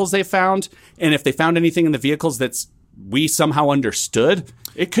the vehicles they found, and if they found anything in the vehicles that's we somehow understood,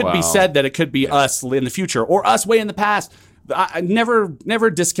 it could be said that it could be us in the future or us way in the past. I never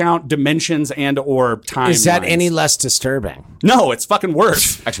discount dimensions and or time. Is that any less disturbing? No, it's fucking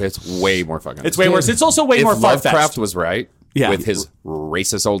worse. Actually, it's way more fucking. It's way worse. It's also way more far-fetched. Lovecraft was right. Yeah. With his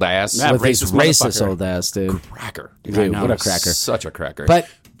racist old ass. Yeah, with his racist old ass, dude. Cracker. Dude, what a cracker. Such a cracker. But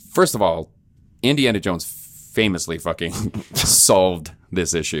first of all, Indiana Jones famously fucking solved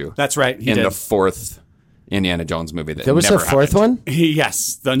this issue. That's right. He did. The fourth Indiana Jones movie. There was a fourth one?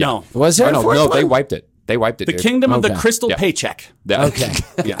 Yes. No. Was there a fourth one? No, they wiped it. They wiped it. The Kingdom of the Crystal Paycheck. Okay.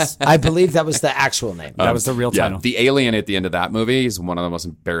 Yes. I believe that was the actual name. That was the real title. The alien at the end of that movie is one of the most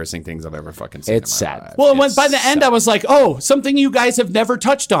embarrassing things I've ever fucking seen. It's sad. Life. Well, by the end, I was like, oh, something you guys have never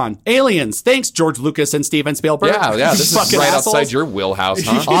touched on. Aliens. Thanks, George Lucas and Steven Spielberg. Yeah. This is right outside your wheelhouse,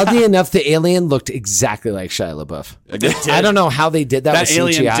 huh? Oddly enough, the alien looked exactly like Shia LaBeouf. I don't know how they did that. That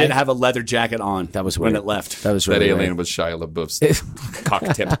alien did have a leather jacket on. That was weird. When it left. That was really That alien weird. was Shia LaBeouf's cock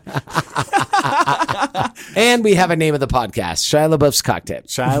tip. And we have a name of the podcast, Shia LaBeouf's Cock Tip.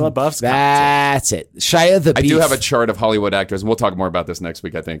 Shia LaBeouf's Cock Tip. That's it. Shia the Beef. I do have a chart of Hollywood actors, and we'll talk more about this next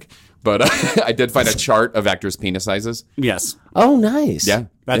week, I think. But I did find a chart of actors' penis sizes. Yes. Oh, nice. Yeah.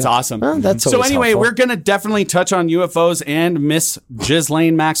 That's awesome. Well, that's so anyway, helpful. we're going to definitely touch on UFOs and Miss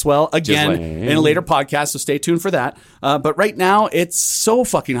Ghislaine Maxwell again in a later podcast, so stay tuned for that. But right now, it's so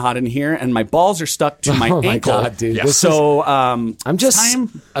fucking hot in here, and my balls are stuck to my ankle. My God, dude. Yeah. So I'm just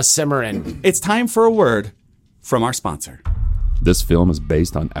a simmering. It's time for a word from our sponsor. This film is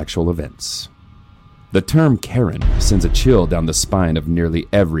based on actual events. The term Karen sends a chill down the spine of nearly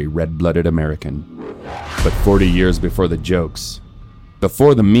every red-blooded American. But 40 years before the jokes,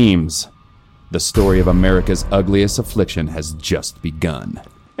 before the memes, the story of America's ugliest affliction has just begun.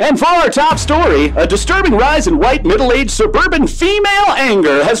 And for our top story, a disturbing rise in white middle-aged suburban female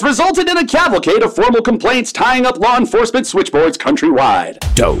anger has resulted in a cavalcade of formal complaints tying up law enforcement switchboards countrywide.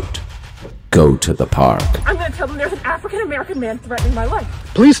 Don't go to the park. I'm going to tell them there's an African-American man threatening my life.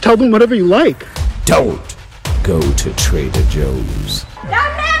 Please tell them whatever you like. Don't go to Trader Joe's.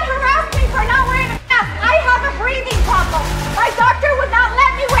 That man harassed me for not wearing a mask. I have a breathing problem. My doctor would not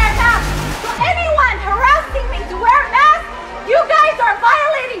let me wear a mask. So anyone harassing me to wear a mask, you guys are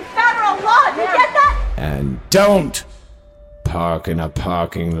violating federal law. Do you get that? And don't park in a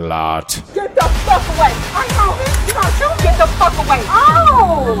parking lot. Get the fuck away. I know. You know, shoot. Get the fuck away.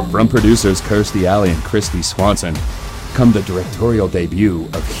 Oh! From producers Kirstie Alley and Christy Swanson come the directorial debut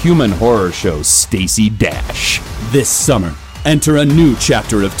of human horror show Stacey Dash. This summer, enter a new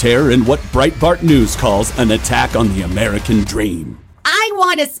chapter of terror in what Breitbart News calls an attack on the American dream. I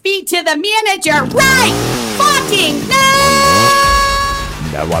want to speak to the manager right fucking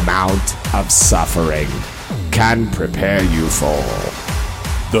now! No amount of suffering can prepare you for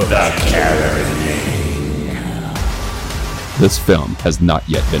the Carrying. This film has not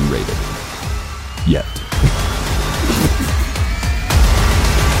yet been rated. Yet.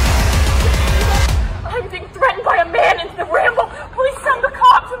 I'm being threatened by a man in the Rambo. Please send the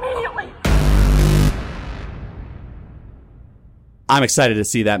I'm excited to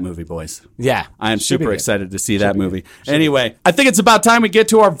see that movie, boys. Yeah. I am super excited to see that movie. Anyway, I think it's about time we get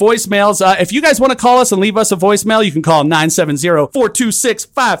to our voicemails. If you guys want to call us and leave us a voicemail, you can call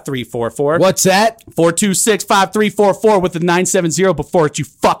 970-426-5344. What's that? 426-5344 with the 970 before it, you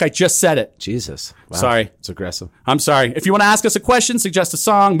fuck. I just said it. Jesus. Wow. Sorry. It's aggressive. I'm sorry. If you want to ask us a question, suggest a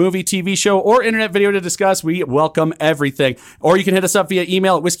song, movie, TV show, or internet video to discuss, we welcome everything. Or you can hit us up via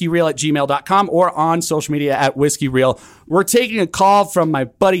email at whiskeyreal@gmail.com or on social media at whiskeyreal. We're taking a call from my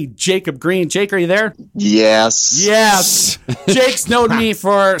buddy Jacob Green. Jake, are you there? Yes. Jake's known me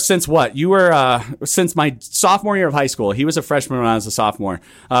since what? You were since my sophomore year of high school. He was a freshman when I was a sophomore.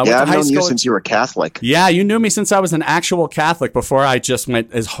 I've known you since you were Catholic. Yeah, you knew me since I was an actual Catholic before I just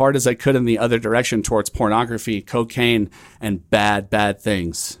went as hard as I could in the other direction towards pornography, cocaine, and bad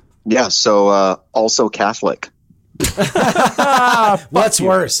things. Yeah, so also Catholic. What's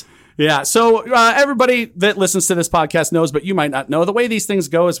worse? Yeah, so everybody that listens to this podcast knows, but you might not know, the way these things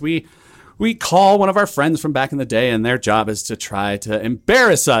go is we call one of our friends from back in the day, and their job is to try to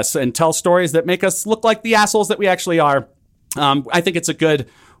embarrass us and tell stories that make us look like the assholes that we actually are. I think it's a good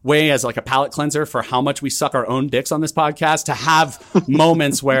way as like a palate cleanser for how much we suck our own dicks on this podcast to have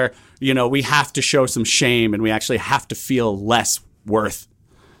moments where, we have to show some shame and we actually have to feel less worth.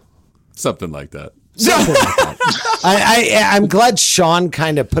 Something like that. I'm glad Sean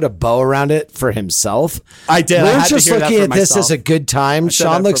kind of put a bow around it for himself. I did. We're just looking at this as a good time.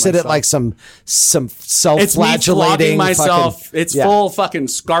 Sean looks at it like some self-flagellating. It's me flogging myself. It's full fucking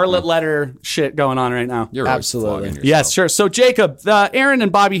scarlet letter shit going on right now. You're absolutely. Yes, sure. So Jacob, Aaron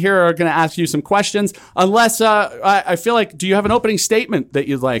and Bobby here are going to ask you some questions. Unless I feel like, do you have an opening statement that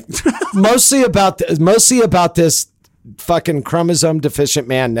you'd like? mostly about this fucking chromosome deficient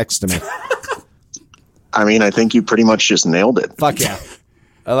man next to me. I mean, I think you pretty much just nailed it. Fuck yeah.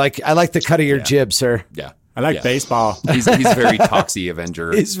 I like the cut of your jib, sir. Yeah. I like baseball. He's very Toxie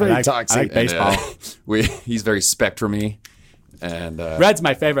Avenger. He's very toxic. I like baseball. He's very Spectrum-y. And red's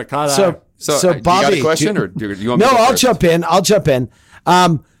my favorite color. So Bobby, you got a question, or do you want me No, to go I'll first? jump in.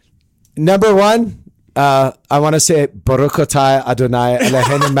 Number one, I want to say Baruch Atah Adonai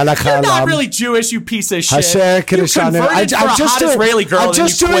Eloheinu melech haolam. You're not really Jewish, you piece of shit. Asher You Kiddushanu. converted for a hot Israeli girl. I'm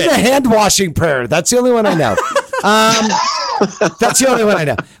just doing the hand washing prayer. That's the only one I know. That's the only one I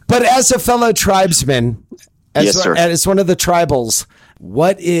know. But as a fellow tribesman, as one of the tribals,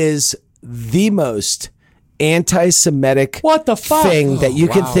 what is the most anti-Semitic thing that you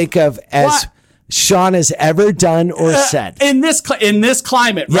can think of as Sean has ever done or said in this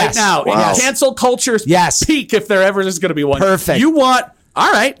climate right now in cancel culture's peak, if there ever is going to be one? Perfect. You want?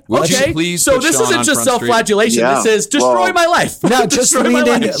 All right. Okay. Please so put this Sean isn't on just Front Street. self-flagellation. Yeah. This is destroy my life. No, just Destroy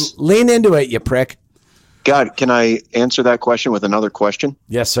lean into it, you prick. God, can I answer that question with another question?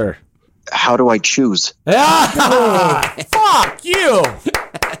 Yes, sir. How do I choose? Fuck you.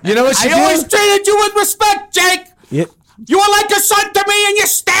 You know what you do? I always treated you with respect, Jake. You were like a son to me, and you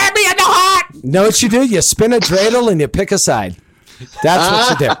stabbed me in the heart. Know what you do? You spin a dreidel and you pick a side.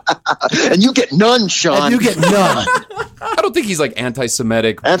 That's what you do. And you get none, Sean. And you get none. I don't think he's like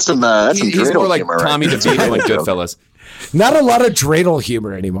anti-Semitic. That's some he's more like humor, Tommy right? DeVito and Goodfellas. Not a lot of dreidel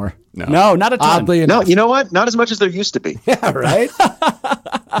humor anymore. No, not a ton. Oddly enough. No, you know what? Not as much as there used to be. Yeah, right?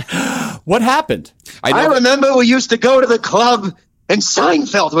 What happened? I remember we used to go to the club and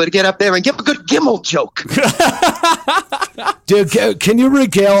Seinfeld would get up there and give a good Gimmel joke. Dude, can you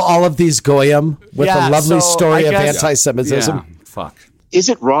regale all of these goyim with a lovely story of anti-Semitism? Yeah. Fuck. Is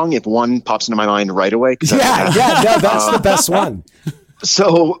it wrong if one pops into my mind right away? Yeah, no, that's the best one.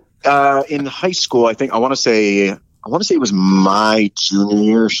 So in high school, I want to say it was my junior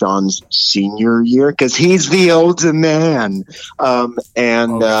year, Sean's senior year, because he's the older man. I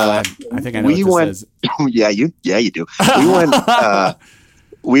think I know what this is. Yeah, you do.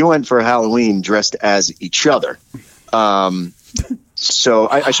 We went for Halloween dressed as each other. So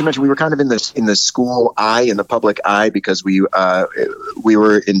I should mention we were kind of in the school eye, in the public eye, because we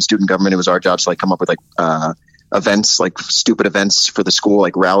were in student government. It was our job to come up with events, stupid events for the school,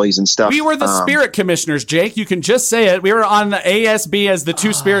 like rallies and stuff. We were the spirit commissioners, Jake. You can just say it. We were on the ASB as the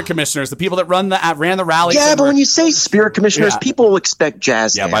two spirit commissioners, the people that ran the rallies. Yeah, but when you say spirit commissioners, people expect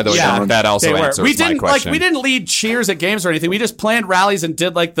jazz. Yeah, by the way, that also answers my question. We didn't lead cheers at games or anything. We just planned rallies and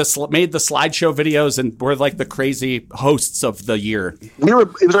did made the slideshow videos and were the crazy hosts of the year.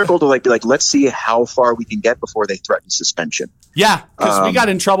 It was our goal to be like, let's see how far we can get before they threaten suspension. Yeah, because we got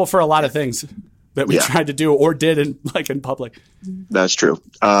in trouble for a lot of things that we tried to do or did in public. That's true.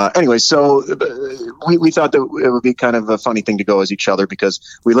 Anyway, so we thought that it would be kind of a funny thing to go as each other because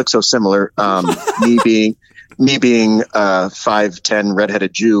we look so similar. Me me being a 5'10"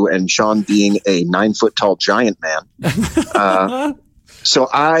 redheaded Jew and Sean being a 9 foot tall giant man. So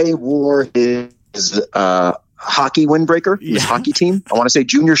I wore his hockey windbreaker, his hockey team. I want to say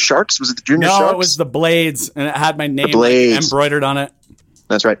Junior Sharks. Was it the Junior Sharks? No, it was the Blades, and it had my name embroidered on it.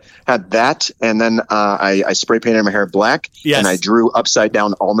 That's right. Had that, and then I spray painted my hair black, and I drew upside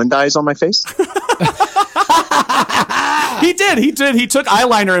down almond eyes on my face. He did. He took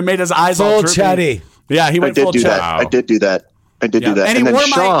eyeliner and made his eyes all droopy. Chatty. Yeah, he went full chatty. I did do that. And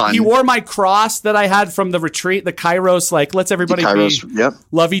he wore my cross that I had from the retreat, the Kairos, like let's everybody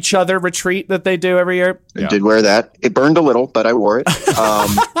love each other retreat that they do every year. I did wear that. It burned a little, but I wore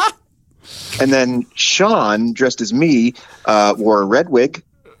it. And then Sean, dressed as me, wore a red wig.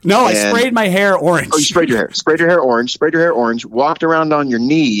 No, I sprayed my hair orange. Oh, you sprayed your hair. Sprayed your hair orange. Walked around on your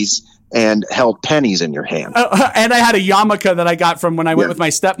knees and held pennies in your hand. And I had a yarmulke that I got from when I went with my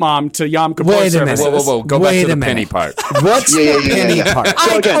stepmom to Yom Kippur services. Whoa. Go back to the penny part. What's the penny part?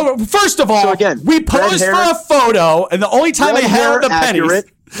 First of all, we posed for a photo, and the only time I held the pennies.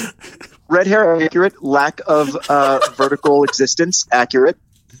 Red hair accurate. Lack of vertical existence accurate.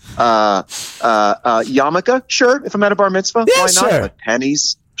 Yarmulke, sure. If I'm at a bar mitzvah, why not? Sure. But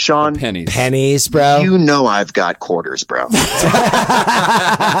pennies, Sean. Pennies, bro. You know I've got quarters, bro. The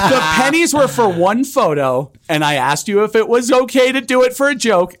pennies were for one photo, and I asked you if it was okay to do it for a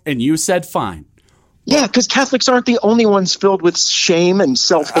joke, and you said fine. Yeah, because Catholics aren't the only ones filled with shame and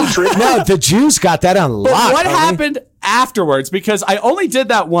self-hatred. No, the Jews got that on lock. But what happened afterwards? Because I only did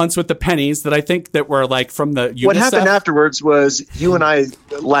that once with the pennies that I think that were like from the UNICEF. What happened afterwards was you and I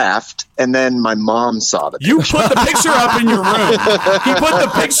laughed, and then my mom saw the picture. You put the picture up in your room. He put the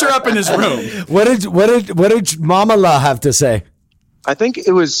picture up in his room. What did Mama La have to say? I think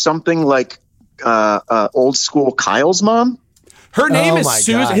it was something like old school Kyle's mom. Her name is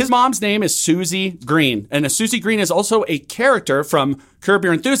Susie. His mom's name is Susie Green. And Susie Green is also a character from Curb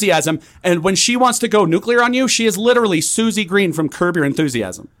Your Enthusiasm. And when she wants to go nuclear on you, she is literally Susie Green from Curb Your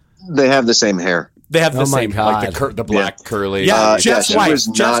Enthusiasm. They have the same hair. They have the same, like the black curly. Yeah, Jeff's wife.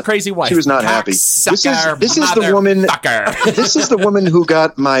 Jeff's crazy wife. She was not happy. This is the woman. This is the woman who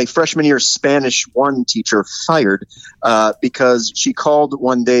got my freshman year Spanish 1 teacher fired because she called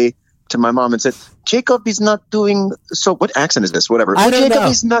one day to my mom and said, Jacob is not doing so. What accent is this? Whatever.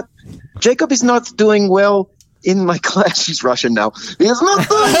 Jacob is not doing well in my class. She's Russian now. He is not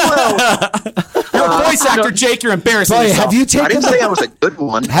doing well. You're a voice actor, Jake. You're embarrassing yourself. Have you taken? I didn't say I was a good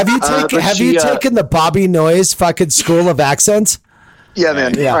one. Have you taken the Bobby Noyes fucking school of accents? Yeah,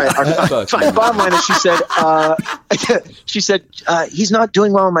 man. Yeah. All right. Fine. Bottom line is, she said, he's not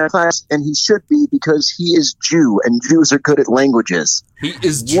doing well in my class, and he should be because he is Jew, and Jews are good at languages. He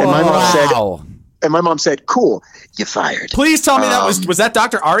is Jew. And my mom said, "Cool, you're fired." Please tell me that was that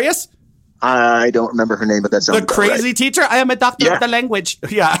Dr. Arias? I don't remember her name, but that sounds the crazy right. teacher. I am a doctor of the language.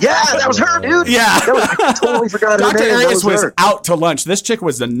 Yeah, that was her, dude. Yeah, I totally forgot her name. Dr. Arias was out to lunch. This chick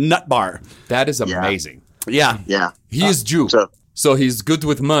was the nut bar. That is amazing. Yeah. He is Jew. So he's good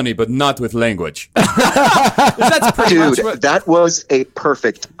with money, but not with language. That's pretty much what... that was a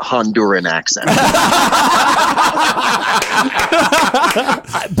perfect Honduran accent.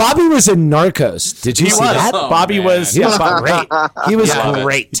 Bobby was in Narcos. Did you see that? Bobby was great. He was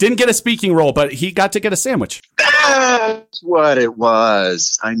great. Didn't get a speaking role, but he got to get a sandwich. That's what it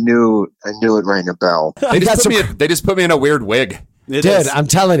was. I knew it rang a bell. They just put me in a weird wig. I'm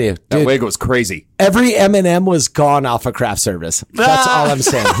telling you. That wig was crazy. Every M&M was gone off of craft service. That's all I'm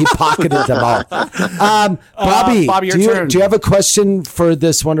saying. He pocketed them all. Bobby, your turn. Do you have a question for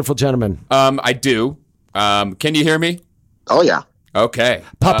this wonderful gentleman? I do. Can you hear me? Oh, yeah. Okay.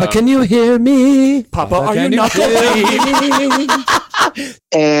 Papa, can you hear me? Papa, are you not me?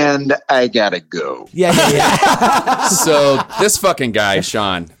 And I gotta go. Yeah. So this fucking guy,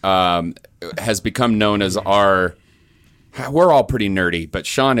 Sean, has become known as our... We're all pretty nerdy, but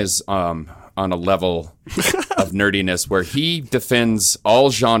Sean is on a level of nerdiness where he defends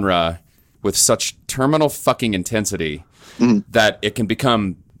all genre with such terminal fucking intensity that it can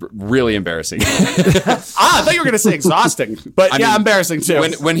become really embarrassing. I thought you were going to say exhausting, but I mean, embarrassing too.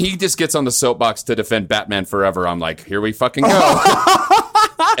 When he just gets on the soapbox to defend Batman Forever, I'm like, here we fucking go. No,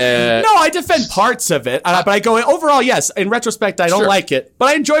 I defend parts of it, but I go, overall, yes. In retrospect, I don't like it, but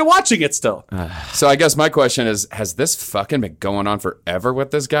I enjoy watching it still. So I guess my question is, has this fucking been going on forever with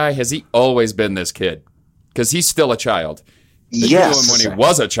this guy? Has he always been this kid? Because he's still a child. Yes. When he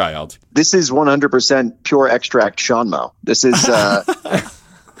was a child. This is 100% pure extract Sean Mo. This is...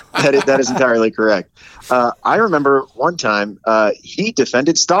 that is entirely correct. I remember one time he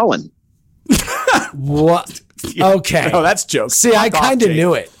defended Stalin. What? Okay. No, that's jokes. See, I kind of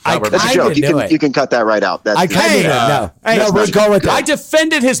knew it. That's a joke. You can cut that right out. I kind of know. No, we're going with that. I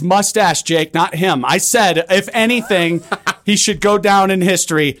defended his mustache, Jake, not him. I said, if anything, he should go down in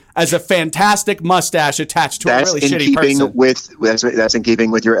history as a fantastic mustache attached to a really shitty person. That's in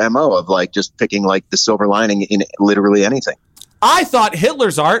keeping with your MO of like just picking like the silver lining in literally anything. I thought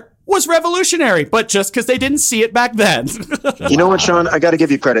Hitler's art was revolutionary, but just because they didn't see it back then. You know what, Sean? I got to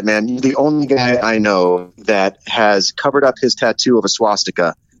give you credit, man. You're the only guy I know that has covered up his tattoo of a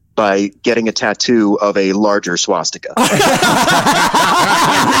swastika by getting a tattoo of a larger swastika.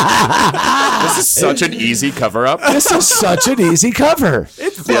 This is such an easy cover-up. This is such an easy cover.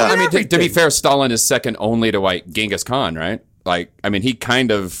 I mean, to be fair, Stalin is second only to like Genghis Khan, right? Like, I mean, he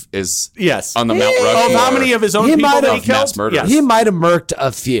kind of is on the Mount Rushmore. Of how many of his own people that he killed? Yes. He might have murked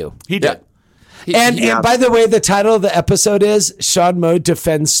a few. He did. And by the way, the title of the episode is Sean Moe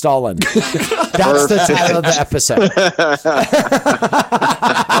Defends Stalin. That's the title of the episode.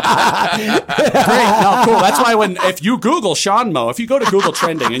 Great. No, cool. That's why if you Google Sean Moe, if you go to Google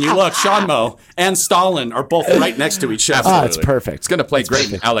Trending and you look, Sean Moe and Stalin are both right next to each other. Oh, it's perfect. It's going to play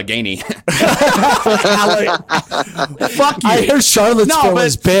great in Allegheny. Fuck you. I hear Charlottesville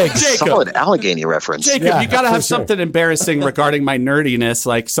is big. Jacob, solid Allegheny reference. Jacob, you got to have something embarrassing regarding my nerdiness,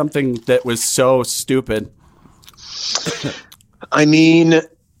 like something that was so stupid. I mean,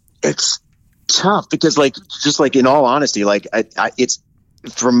 it's tough because, like, just like in all honesty, like, it's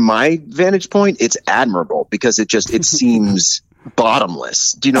from my vantage point, it's admirable because it seems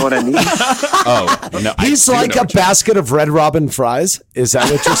bottomless. Do you know what I mean? Oh, no, he's like a basket of Red Robin fries. Is that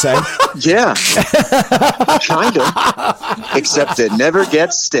what you're saying? Yeah, kind of. Except it never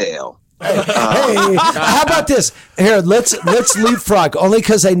gets stale. Hey, how about this? Here, let's leapfrog. Only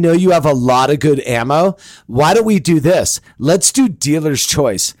because I know you have a lot of good ammo. Why don't we do this? Let's do dealer's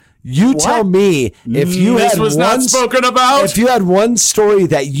choice. You tell me if you this had was one, not spoken about. If you had one story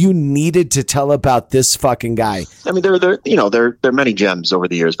that you needed to tell about this fucking guy. I mean, there are many gems over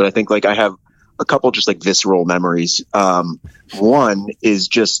the years, but I think like I have a couple just like visceral memories. One is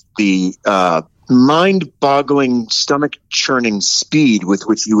just the mind-boggling, stomach-churning speed with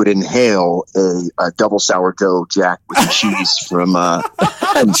which you would inhale a double sourdough Jack with cheese from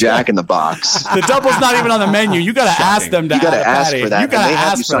Jack in the Box. The double's not even on the menu. You got to ask them to. You got to ask patty. for that. You got to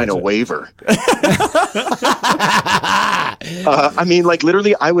have you sign a waiver. I mean, like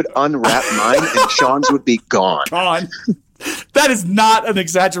literally, I would unwrap mine and Sean's would be gone. That is not an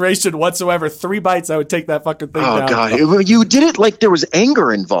exaggeration whatsoever. 3 bites, I would take that fucking thing down. Oh God, you did it like there was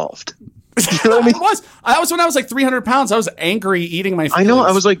anger involved. You know what I mean? I was when I was like 300 pounds. I was angry eating my feelings. I know.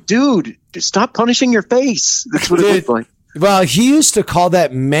 I was like, dude, stop punishing your face. That's what it looked like. Well, he used to call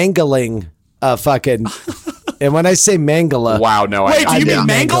that mangling fucking. And when I say mangala, wow, no. Wait, do you mean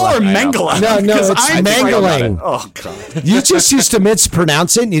mangle or mangala? No, it's mangling. Oh God, you just used to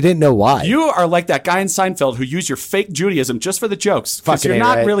mispronounce it, and you didn't know why. You are like that guy in Seinfeld who used your fake Judaism just for the jokes. Because you're Fucking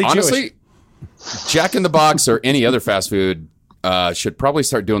not right. really Honestly, Jewish. Jack in the Box or any other fast food should probably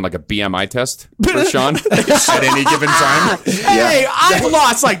start doing like a BMI test for Sean at any given time. Hey, I've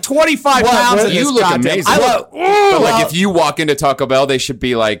lost like 25 pounds. In You this look goddamn- amazing. I look, But like if you walk into Taco Bell, they should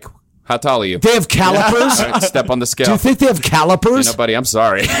be like, how tall are you? They have calipers. All right, step on the scale. Do you think they have calipers? You know, buddy, I'm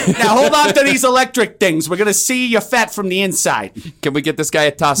sorry. now hold on to these electric things. We're gonna see your fat from the inside. Can we get this guy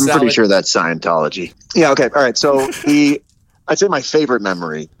a tossed I'm salad? pretty sure that's Scientology. Yeah. Okay. All right. So I'd say my favorite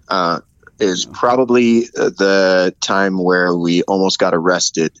memory is probably the time where we almost got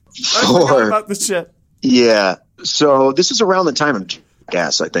arrested I forgot about the shit. Yeah. So this is around the time of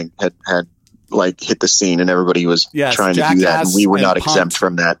Jackass, I think, had like hit the scene and everybody was trying to do that. And we were not exempt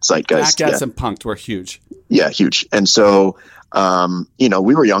from that zeitgeist. Jackass and Punk'd were huge. Yeah, huge. And so,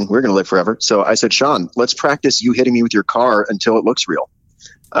 we were young. We were going to live forever. So I said, Sean, let's practice you hitting me with your car until it looks real.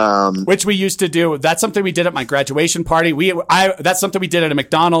 Which we used to do. That's something we did at my graduation party. That's something we did at a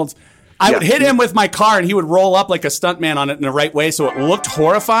McDonald's. I would hit him with my car, and he would roll up like a stuntman on it in the right way, so it looked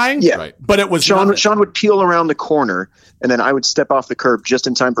horrifying. Yeah, but it was Sean would peel around the corner, and then I would step off the curb just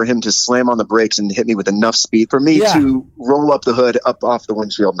in time for him to slam on the brakes and hit me with enough speed for me to roll up the hood, up off the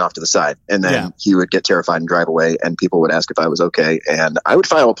windshield, and off to the side. And then he would get terrified and drive away, and people would ask if I was okay, and I would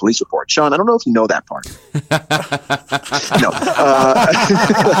file a police report. Sean, I don't know if you know that part. No,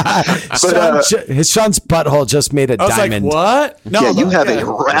 but Sean's butthole just made a diamond. Like, what? No, you have a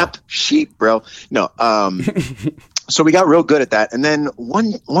rap sheet, bro. No. So we got real good at that. And then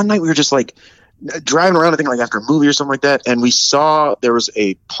one night we were just like driving around, I think like after a movie or something like that. And we saw there was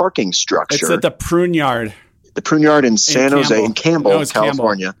a parking structure. It's at the Prune Yard. The Prune Yard in San Jose, in Campbell,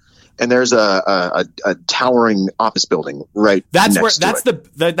 California. Campbell. And there's a towering office building right next to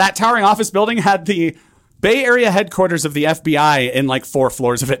it. That towering office building had the Bay Area headquarters of the FBI in like 4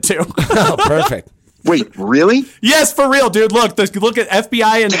 floors of it too. Oh, perfect. Wait, really? Yes, for real, dude. Look at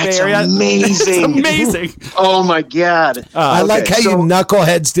FBI in the Bay Area. Amazing. It's amazing. Oh my God. I like how you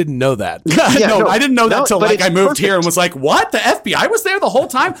knuckleheads didn't know that. No, I didn't know that until I moved here and was like, what? The FBI was there the whole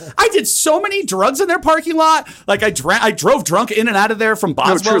time? I did so many drugs in their parking lot. Like I drove drunk in and out of there from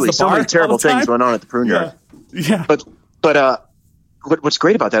Boswell's, truly, the bar. So many terrible things went on at the prune yard. Yeah. But what's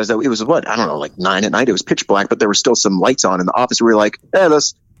great about that is that it was I don't know, like 9 at night. It was pitch black, but there were still some lights on in the office. We were like,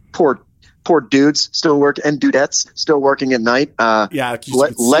 those poor dudes still work and dudettes still working at night. You see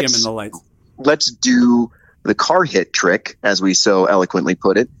them in the lights. Let's do the car hit trick, as we so eloquently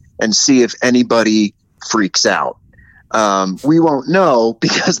put it, and see if anybody freaks out. We won't know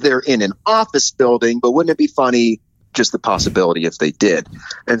because they're in an office building, but wouldn't it be funny just the possibility if they did?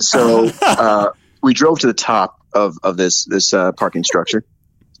 And so we drove to the top of this parking structure,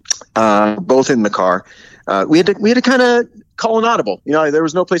 both in the car. We had to kind of call an audible. You know, there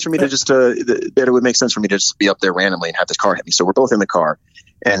was no place for me to just that it would make sense for me to just be up there randomly and have this car hit me. So we're both in the car,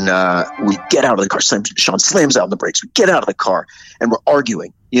 and we get out of the car. Sean slams out the brakes. We get out of the car, and we're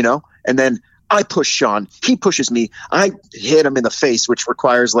arguing. You know, and then I push Sean. He pushes me. I hit him in the face, which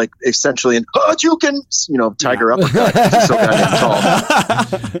requires like essentially an tiger uppercut. He's so goddamn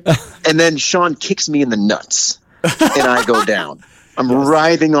tall. And then Sean kicks me in the nuts, and I go down. I'm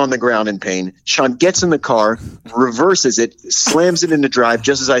writhing on the ground in pain. Sean gets in the car, reverses it, slams it into drive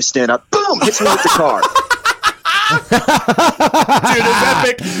just as I stand up. Boom! Hits me with the car. Dude, it's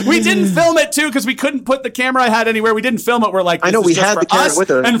epic. We didn't film it too because we couldn't put the camera I had anywhere. We didn't film it. We're like, I know we had the camera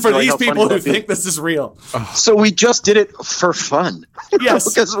with us, and for these people who think this is real. So we just did it for fun.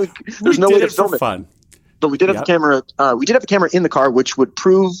 Yes, because there's no way to film it. Fun. But we did have the camera. We did have the camera in the car, which would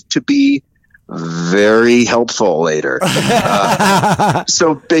prove to be very helpful later.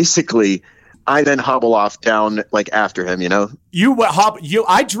 So basically, I then hobble off down like after him, you know.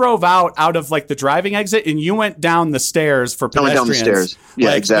 I drove out of like the driving exit, and you went down the stairs for pedestrians. I went down the stairs. Yeah,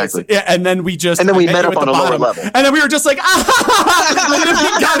 like, exactly. And then we met up on a lower level. And then we were just like, and then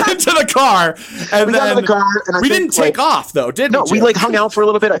we got into the car. And got in the car, and we didn't take off though, did we? No, we like hung out for a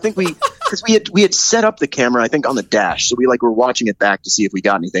little bit. I think because we had set up the camera, I think, on the dash, so we like were watching it back to see if we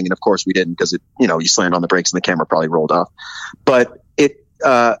got anything, and of course we didn't because you slammed on the brakes and the camera probably rolled off. But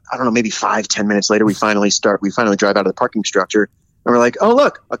I don't know, maybe 5-10 minutes later, we finally drive out of the parking structure, and we're like, oh,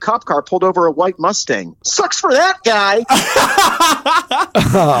 look, a cop car pulled over a white Mustang. Sucks for that guy.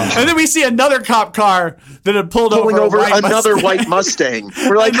 And then we see another cop car that had pulling over another white Mustang.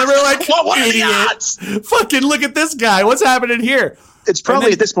 We're like, what idiots? Fucking look at this guy. What's happening here? It's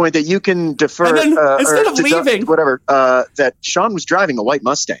probably at this point that you can defer, instead of leaving, that Sean was driving a white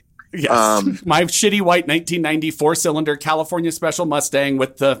Mustang. Yes, my shitty white 1990 4-cylinder California Special Mustang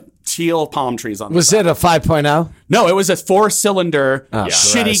with the teal palm trees on. Was it a 5.0? No, it was a 4-cylinder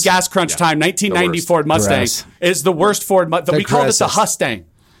shitty gas crunch time 1990 Ford Mustang. It's the worst Ford. We called it the Hustang.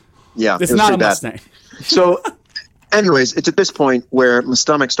 Yeah, it's not a Mustang. So, anyways, it's at this point where my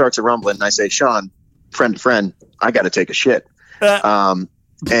stomach starts a rumbling, and I say, Sean, friend to friend, I got to take a shit. And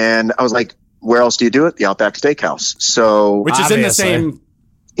I was like, where else do you do it? The Outback Steakhouse. So, which is in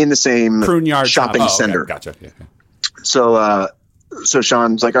the same prune yard shopping center. Okay, gotcha. Yeah. So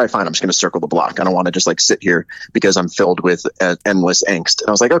Sean's like, all right, fine. I'm just going to circle the block. I don't want to just like sit here because I'm filled with endless angst. And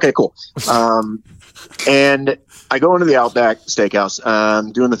I was like, okay, cool. And I go into the Outback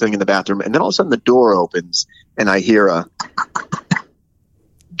Steakhouse, doing the thing in the bathroom. And then all of a sudden the door opens and I hear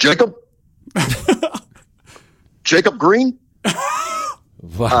Jacob Green.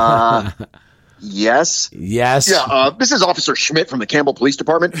 Yes. Yeah, this is Officer Schmidt from the Campbell Police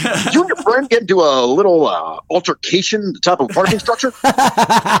Department. You and your friend get into a little altercation at the top of a parking structure?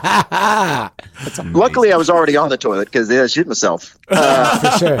 Luckily, I was already on the toilet because I shit myself.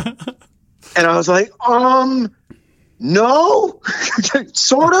 For sure. And I was like, no,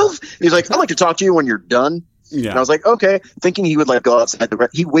 sort of. He's like, I'd like to talk to you when you're done. Yeah. And I was like, okay, thinking he would like go outside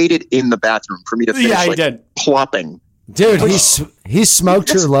he waited in the bathroom for me to finish he did. Plopping. Dude, he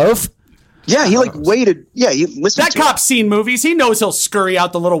smoked your loaf? Yeah, he like waited. Yeah, he listened. That cop's seen movies. He knows he'll scurry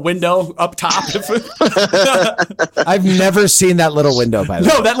out the little window up top. I've never seen that little window, by the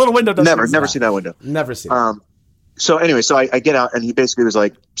way. No, that little window doesn't. Never seen that window. Never seen it. So anyway, I get out and he basically was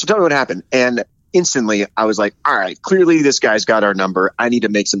like, so tell me what happened. And instantly I was like, all right, clearly this guy's got our number. I need to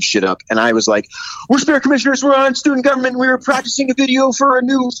make some shit up. And I was like, we're spare commissioners. We're on student government. We were practicing a video for a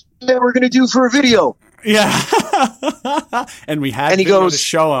news that we're going to do for a video. Yeah. And we had to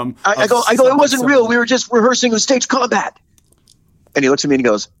show him. I go, it wasn't real. We were just rehearsing the stage combat. And he looks at me and he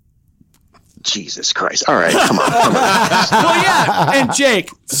goes, Jesus Christ. All right, come on. Well, yeah. And Jake,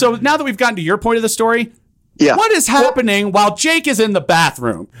 so now that we've gotten to your point of the story, Yeah. What is happening while Jake is in the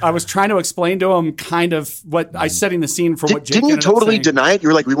bathroom? I was trying to explain to him kind of what I setting the scene for what Jake didn't you ended up totally saying. deny it? You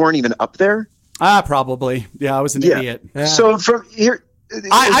were like, we weren't even up there? Probably. Yeah, I was an idiot. Yeah. So from here,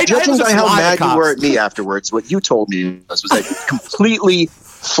 judging by how mad you were at me afterwards, what you told me was that you completely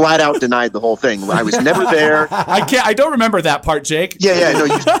flat out denied the whole thing. I was never there. I don't remember that part, Jake. Yeah. No,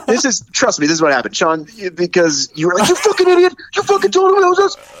 trust me, this is what happened, Sean, because you were like, you fucking idiot. You fucking told him it was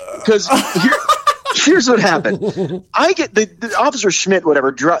us. Because here's what happened. I get the officer Schmidt,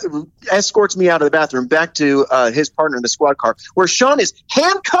 whatever, escorts me out of the bathroom back to his partner in the squad car, where Sean is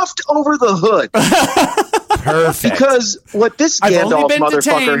handcuffed over the hood. Perfect. Because what this Gandalf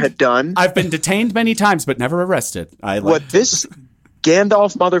motherfucker had done. I've been detained many times, but never arrested. What this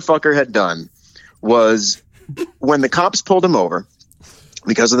Gandalf motherfucker had done was, when the cops pulled him over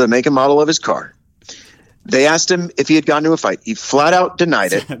because of the make and model of his car, they asked him if he had gotten into a fight. He flat out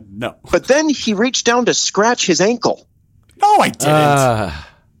denied it. No. But then he reached down to scratch his ankle. No, I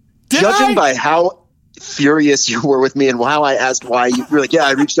didn't. Judging by how furious you were with me and while I asked why, you were like, yeah,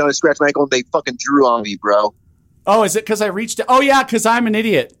 I reached down to scratch my ankle and they fucking drew on me, bro. Oh, is it because I reached? Oh, yeah, because I'm an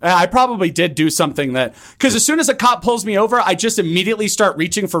idiot. I probably did do something because as soon as a cop pulls me over, I just immediately start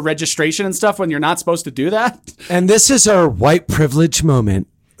reaching for registration and stuff when you're not supposed to do that. And this is our white privilege moment.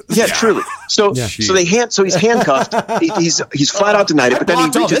 Yeah, truly. So he's handcuffed. He's flat out denied it, but then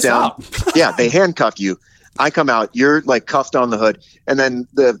he reaches down. Yeah, they handcuff you. I come out. You're like cuffed on the hood, and then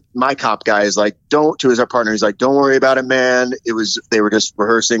my cop guy is like, "Don't." To his partner, he's like, "Don't worry about it, man. They were just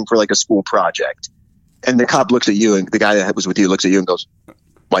rehearsing for like a school project." And the cop looks at you, and the guy that was with you looks at you and goes,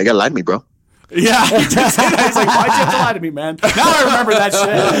 "Why you gotta lie to me, bro?" Yeah, he did say that. He's like, "Why'd you have to lie to me, man?" Now I remember that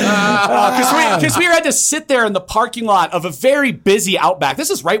shit. Because we had to sit there in the parking lot of a very busy Outback. This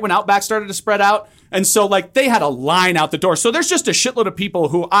is right when Outback started to spread out. And so, like, they had a line out the door. So there's just a shitload of people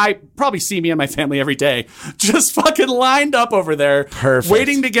who I probably see me and my family every day just fucking lined up over there. Perfect.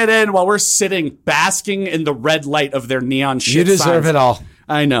 Waiting to get in while we're sitting basking in the red light of their neon shit You deserve signs. it all.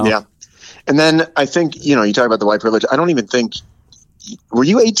 I know. Yeah. And then I think, you talk about the white privilege. I don't even think, were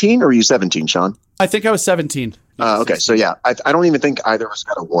you 18 or were you 17, Sean? I think I was 17. Okay. So yeah, I don't even think either of us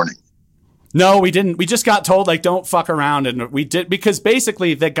got a warning. No, we didn't. We just got told, like, don't fuck around. And we did, because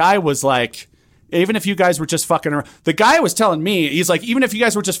basically the guy was like, even if you guys were just fucking around, the guy was telling me, he's like, even if you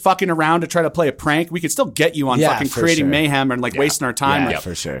guys were just fucking around to try to play a prank, we could still get you on fucking creating mayhem and like wasting our time. Yeah,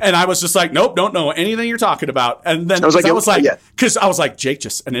 for sure. And I was just like, nope, don't know anything you're talking about. And then I was like, Jake,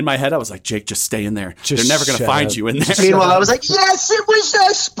 just, and in my head, I was like, Jake, just stay in there. They're never going to find you in there. Meanwhile, I was like, yes, it was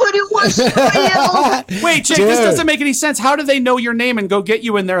us, but it was real. Wait, Jake, this doesn't make any sense. How do they know your name and go get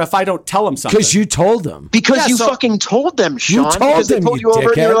you in there if I don't tell them something? Because you told them. Because you fucking told them, Sean. You told them, they pulled you over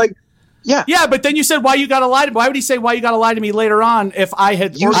and you were like, yeah, but then you said why you got to lie to me. Why would he say why you got to lie to me later on if I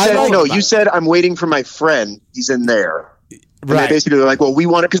had? You said I'm waiting for my friend. He's in there. And they basically were like, well, we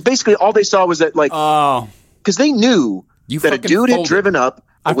want it because basically all they saw was that because they knew that a dude had driven up.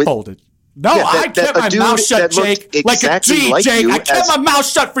 I folded. No, I kept my mouth shut, Jake. Like a G, Jake. I kept my mouth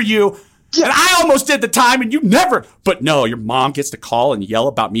shut for you. Yeah. And I almost did the time, and you never. But no, your mom gets to call and yell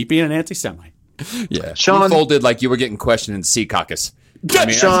about me being an anti-Semite. Yeah, Sean, you folded like you were getting questioned in Sea Caucus.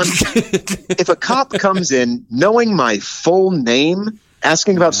 Sean, if a cop comes in knowing my full name,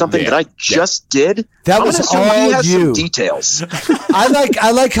 asking about something that I just did, that was all he has you. Some details.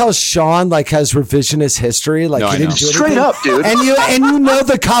 I like how Sean has revisionist history. Like he didn't do straight up, dude. And you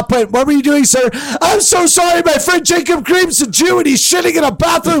the cop went, "What were you doing, sir?" "I'm so sorry. My friend Jacob Cream's a Jew and he's shitting in a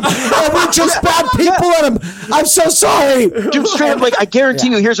bathroom. And we're just bad people at him. I'm so sorry." Dude, straight up, I guarantee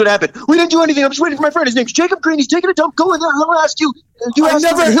you, here's what happened. We didn't do anything. I'm just waiting for my friend. His name's Jacob Cream. He's taking a dump. Go in there. He'll ask you. You ask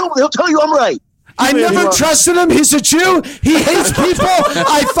him, he'll tell you I'm right. I never trusted him. He's a Jew. He hates people.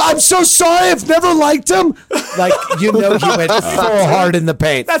 I'm so sorry. I've never liked him. He went full hard in the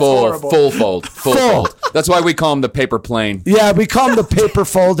paint. That's horrible. Full fold. That's why we call him the paper plane. Yeah, we call him the paper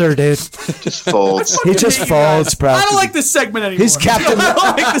folder, dude. Just folds. He just folds, bro. I don't like this segment anymore. He's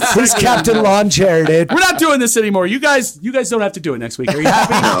Captain Lawn Chair, dude. We're not doing this anymore. You guys don't have to do it next week. Are you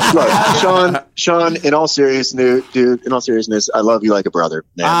happy? No, Sean, in all seriousness, dude, I love you like a brother,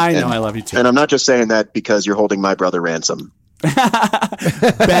 man. I know, I love you too. And I'm not just saying that because you're holding my brother ransom.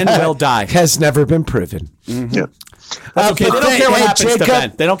 Ben will die. Has never been proven. Mm-hmm. Yeah. That's okay. They don't care what happens to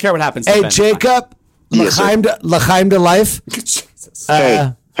Ben. They don't care what happens to Ben. Hey, Jacob. Yes, L'chaim to life. Jesus.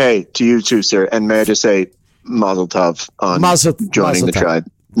 Hey, to you too, sir. And may I just say, Mazel Tov on joining the tribe.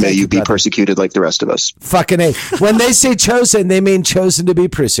 May you be persecuted like the rest of us. Fucking A. When they say chosen, they mean chosen to be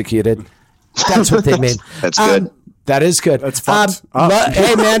persecuted. That's what they mean. That's good. That is good. That's fun.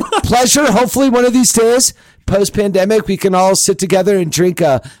 Hey, man, pleasure. Hopefully one of these days post-pandemic, we can all sit together and drink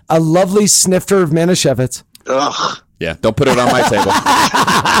a lovely snifter of Manischewitz. Ugh. Yeah, don't put it on my table.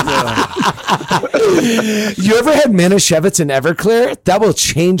 You ever had Manischewitz in Everclear? That will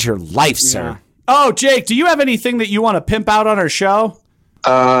change your life, sir. Oh, Jake, do you have anything that you want to pimp out on our show?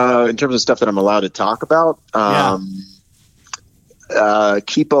 In terms of stuff that I'm allowed to talk about,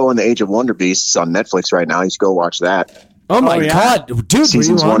 Kipo and the Age of Wonder Beasts on Netflix right now. You should go watch that. Oh my God, dude!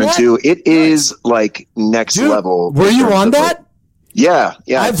 Seasons 1 and 2. It is like next level. Were you on that? Yeah.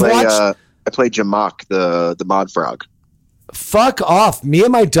 I play Jamak, the Mod Frog. Fuck off! Me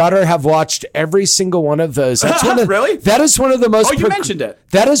and my daughter have watched every single one of those. That's really? That is one of the most. Oh, you mentioned it.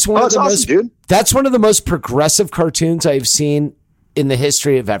 That is one of the most. Dude. That's one of the most progressive cartoons I've seen in the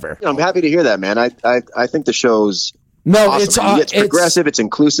history of ever. I'm happy to hear that, man. I think the show's awesome. It's progressive, it's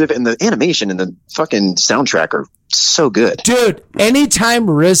inclusive, and the animation and the fucking soundtrack are so good. Dude, anytime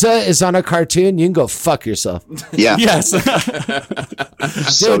RZA is on a cartoon, you can go fuck yourself. Yeah. Yes.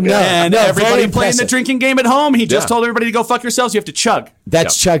 So Dude, good. And very everybody playing the impressive. drinking game at home, he just told everybody to go fuck yourselves. You have to chug.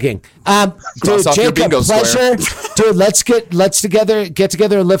 That's chugging. Cross Dude, off your Jacob, bingo pleasure. Dude, let's get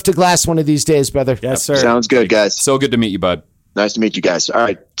together and lift a glass one of these days, brother. Yes, sir. Sounds good, guys. So good to meet you, bud. Nice to meet you guys. All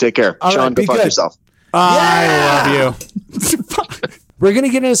right, take care. All Sean, right, go be fuck good. yourself. I love you. We're going to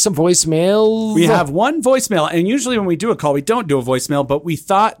get into some voicemail. We have one voicemail, and usually when we do a call, we don't do a voicemail, but we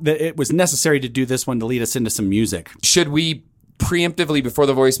thought that it was necessary to do this one to lead us into some music. Should we preemptively, before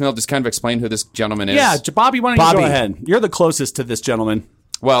the voicemail, just kind of explain who this gentleman is? Yeah, Bobby, why don't you go ahead? You're the closest to this gentleman.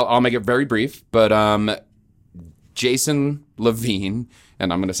 Well, I'll make it very brief, but Jason Levine,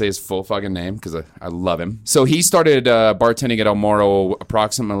 and I'm going to say his full fucking name because I love him. So he started bartending at El Moro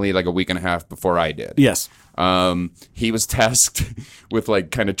approximately like a week and a half before I did. Yes. He was tasked with like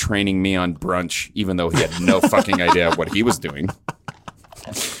kind of training me on brunch, even though he had no fucking idea what he was doing.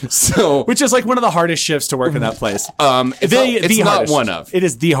 So, which is like one of the hardest shifts to work in that place. It's not one of. It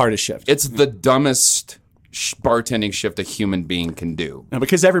is the hardest shift. It's the dumbest bartending shift a human being can do. No,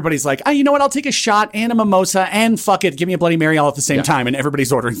 because everybody's like, you know what? I'll take a shot and a mimosa and fuck it, give me a Bloody Mary all at the same time, and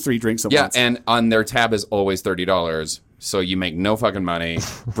everybody's ordering 3 drinks at once. Yeah, and on their tab is always $30. So you make no fucking money.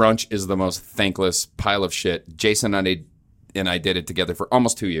 Brunch is the most thankless pile of shit. Jason and I did it together for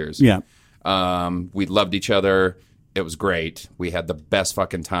almost 2 years. Yeah. We loved each other. It was great. We had the best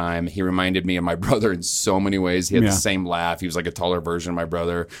fucking time. He reminded me of my brother in so many ways. He had the same laugh. He was like a taller version of my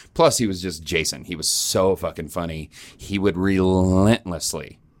brother. Plus, he was just Jason. He was so fucking funny. He would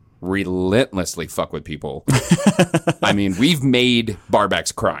relentlessly fuck with people. I mean, we've made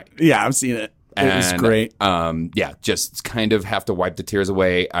barbacks cry. Yeah, I've seen it. It was great. Just kind of have to wipe the tears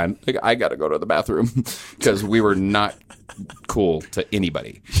away. I got to go to the bathroom because we were not cool to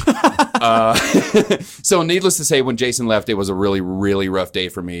anybody. So needless to say, when Jason left, it was a really, really rough day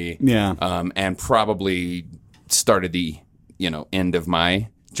for me. Yeah. And probably started the, end of my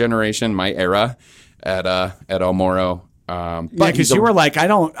generation, my era at El Moro. Because you were like,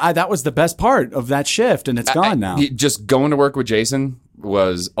 that was the best part of that shift, and it's gone now. Just going to work with Jason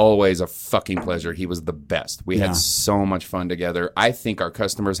was always a fucking pleasure. He was the best. We had so much fun together. I think our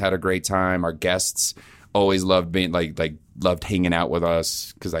customers had a great time. Our guests always loved being loved hanging out with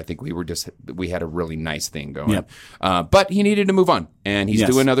us because I think we had a really nice thing going. Yep. But he needed to move on, and he's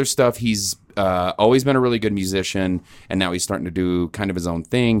doing other stuff. He's always been a really good musician, and now he's starting to do kind of his own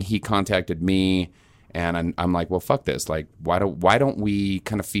thing. He contacted me, and I'm like, well, fuck this. Like, why don't we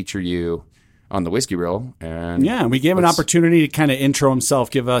kind of feature you on the Whiskey Reel? And we gave him an opportunity to kind of intro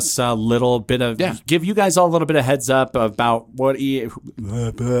himself, give us a little bit of, give you guys all a little bit of heads up about what he.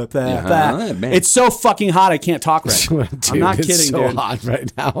 It's so fucking hot, I can't talk right. Dude, I'm not kidding, it's so dude. hot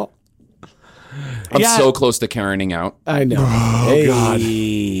right now. I'm so close to Karening out. I know. Oh, God.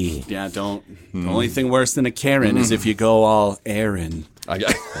 Yeah, don't. The only thing worse than a Karen is if you go all Aaron.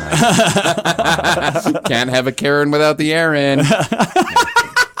 Can't have a Karen without the Aaron.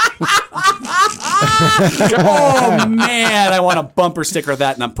 Oh, man. I want a bumper sticker of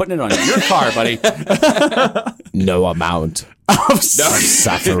that, and I'm putting it on your car, buddy. No amount of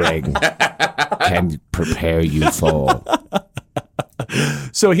suffering can prepare you for.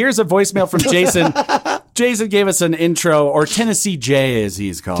 So here's a voicemail from Jason. Jason gave us an intro, or Tennessee J as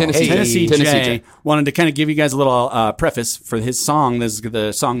he's called. Tennessee J wanted to kind of give you guys a little preface for his song. This is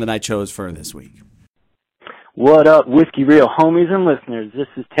the song that I chose for this week. What up, Whiskey Reel homies and listeners? This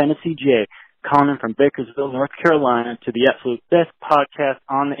is Tennessee J calling in from Bakersville, North Carolina, to the absolute best podcast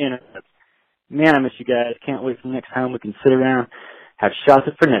on the internet. Man, I miss you guys. Can't wait for the next time we can sit around, have shots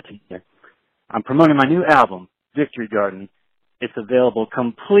of Fernet together. I'm promoting my new album, Victory Garden. It's available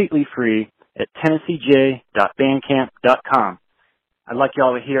completely free at tennesseej.bandcamp.com. I'd like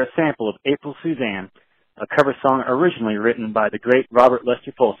y'all to hear a sample of April Suzanne, a cover song originally written by the great Robert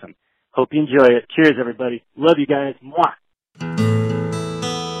Lester Folsom. Hope you enjoy it. Cheers, everybody. Love you guys. Mwah.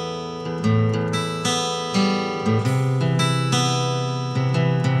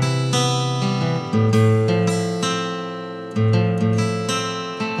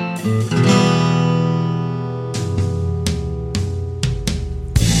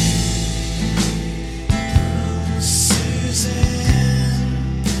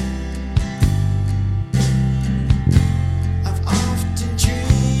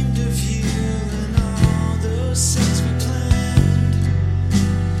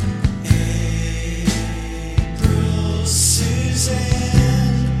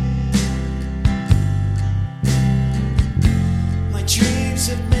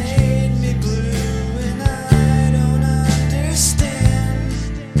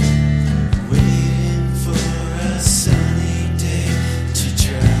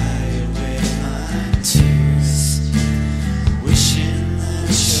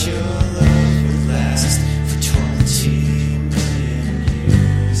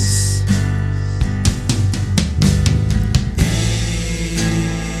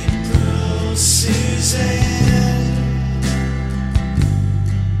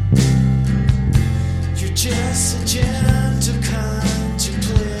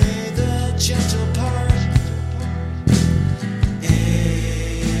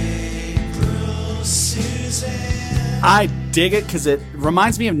 I dig it because it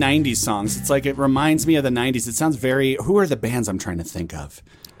reminds me of 90s songs. It's like it reminds me of the 90s. It sounds very... Who are the bands I'm trying to think of?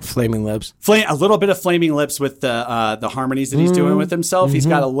 Flaming Lips. A little bit of Flaming Lips with the harmonies that he's doing with himself. Mm-hmm. He's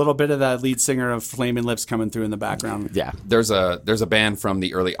got a little bit of the lead singer of Flaming Lips coming through in the background. Yeah. There's a band from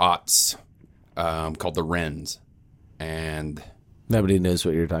the early aughts called the Wrens. And... Nobody knows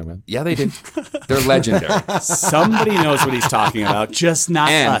what you're talking about. Yeah, they do. They're legendary. Somebody knows what he's talking about, just not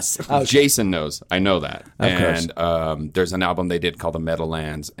and us. Jason knows. I know that. Of course. There's an album they did called The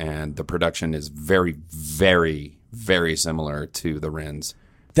Meadowlands, and the production is very, very, very similar to the Wrens.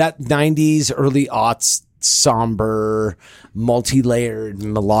 That 90s, early aughts, somber, multi-layered,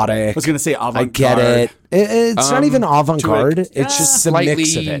 melodic. I was going to say avant-garde. I get it. It's not even avant-garde. It's just the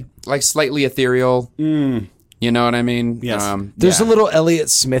mix of it. Like slightly ethereal. You know what I mean? Yes. There's a little Elliott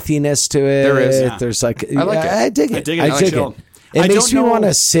Smithiness to it. There is. Yeah. There's like, I like it. I dig it. I dig it. It makes me want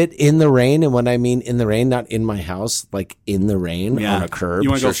to sit in the rain, and when I mean in the rain, not in my house, like in the rain on a curb.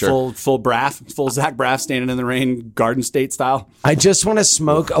 You want to go full Zach Braff standing in the rain, Garden State style? I just want to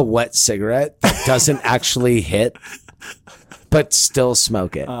smoke a wet cigarette that doesn't actually hit, but still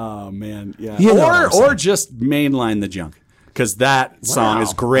smoke it. Oh man, yeah. Or just mainline the junk. Because that song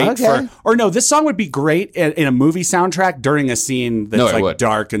is great this song would be great in a movie soundtrack during a scene that's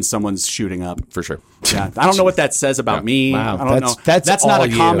dark and someone's shooting up. For sure. Yeah. I don't know what that says about me. Wow. I don't know. That's not a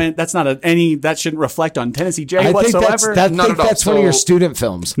comment. That's not that shouldn't reflect on Tennessee J whatsoever. I think that's one of your student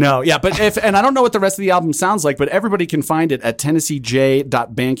films. No, yeah, but and I don't know what the rest of the album sounds like, but everybody can find it at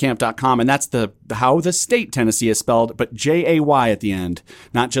tennesseej.bandcamp.com, and that's how the state Tennessee is spelled, but Jay at the end,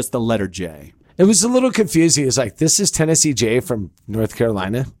 not just the letter J. It was a little confusing. It's like, this is Tennessee J from North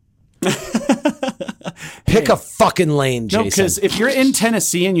Carolina. Pick a fucking lane, Jason. No, because if you're in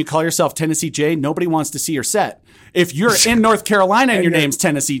Tennessee and you call yourself Tennessee J, nobody wants to see your set. If you're in North Carolina and your name's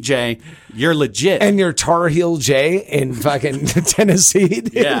Tennessee J, you're legit. And you're Tar Heel J in fucking Tennessee,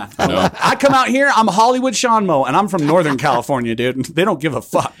 dude. Yeah. I come out here, I'm Hollywood Sean Moe, and I'm from Northern California, dude. They don't give a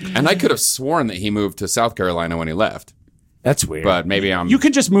fuck. And I could have sworn that he moved to South Carolina when he left. That's weird. But maybe You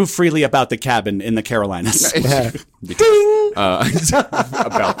can just move freely about the cabin in the Carolinas. Ding! About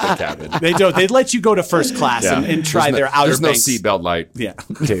the cabin. They don't. They'd let you go to first class and try their Outer Banks. There's no seatbelt light. Yeah.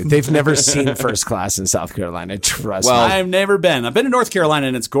 Dude, they've never seen first class in South Carolina. Trust me. I've never been. I've been to North Carolina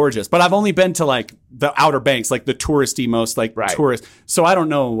and it's gorgeous, but I've only been to like the Outer Banks, like the touristy most tourist. So I don't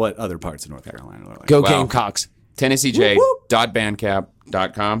know what other parts of North Carolina are like. Go Gamecocks.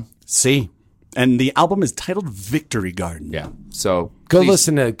 TennesseeJ.bandcamp.com. See. And the album is titled Victory Garden. Yeah. So go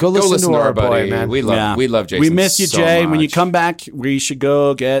listen to our buddy. boy, man. We love Jason. We miss you, so Jay. much. When you come back, we should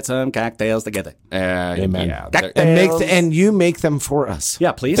go get some cocktails together. Amen. Yeah, and you make them for us.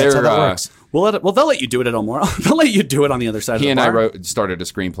 Yeah, please. That's how that works. They'll let you do it at Elmore. They'll let you do it on the other side of the bar. He and I started a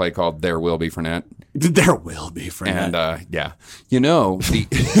screenplay called There Will Be Fernet. There will be Fernet. And,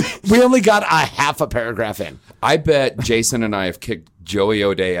 we only got a half a paragraph in. I bet Jason and I have kicked Joey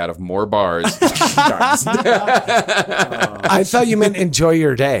O'Day out of more bars. I thought you meant enjoy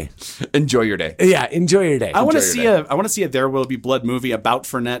your day. Enjoy your day. Yeah, enjoy your day. I want to see a There Will Be Blood movie about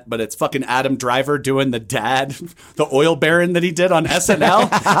Fournette, but it's fucking Adam Driver doing the dad, the oil baron that he did on SNL.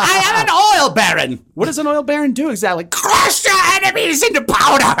 I am an oil baron. What does an oil baron do exactly? Crush your enemies into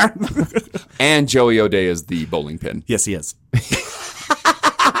powder. And Joey O'Day is the bowling pin. Yes, he is.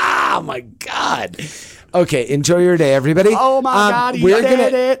 Oh my God. Okay, enjoy your day, everybody. Oh my God, we're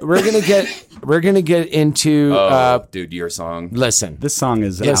gonna get into dude, your song. Listen, this song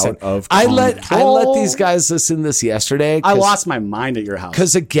is out of I let control. these guys listen to this yesterday. I lost my mind at your house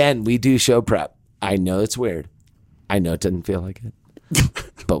because again, we do show prep. I know it's weird. I know it doesn't feel like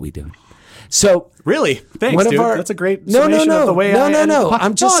it, but we do. So really, thanks, dude. That's a great summation of the way. No.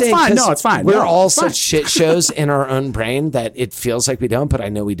 I'm just saying. It's fine. No, it's fine. We're all such shit shows in our own brain that it feels like we don't, but I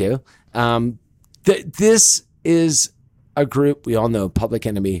know we do. This is a group we all know. Public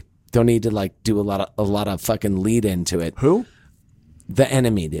Enemy. Don't need to like do a lot of fucking lead into it. Who? The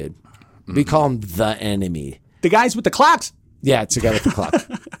Enemy, dude. We call him The Enemy. The guys with the clocks. Yeah, it's a guy with the clock.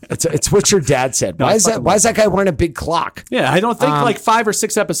 It's what your dad said. Why is that guy wearing a big clock? Yeah, I don't think like 5 or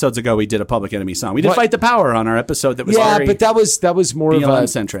 6 episodes ago we did a Public Enemy song. We did Fight the Power on our episode that was but that was more of a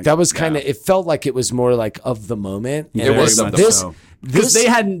centric. That was kind of it felt like it was more like of the moment. And it was this because they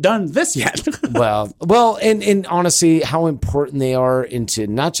hadn't done this yet. well, and honestly, how important they are into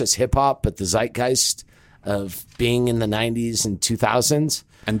not just hip hop but the zeitgeist of being in the 90s and 2000s.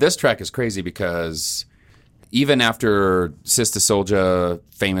 And this track is crazy because even after Sister Souljah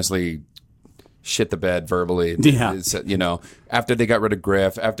famously shit the bed verbally, after they got rid of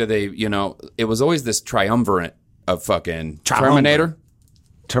Griff, after they, it was always this triumvirate of fucking Terminator,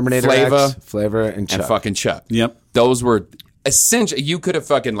 Flavor, and Chuck. And fucking Chuck. Yep. Those were essentially, you could have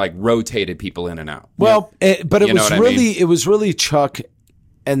fucking like rotated people in and out. Well, but it was really Chuck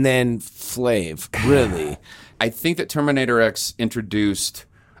and then Flav, really. I think that Terminator X introduced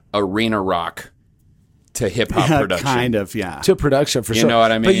arena rock to hip hop production, kind of, yeah, to production for sure. You know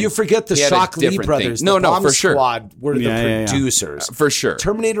what I mean? But you forget the Shock Lee brothers. No, Bomb for sure. Squad were the producers for sure.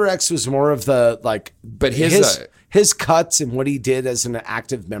 Terminator X was more of the like, but his cuts and what he did as an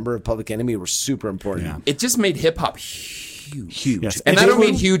active member of Public Enemy were super important. Yeah. It just made hip hop huge, yes. And I don't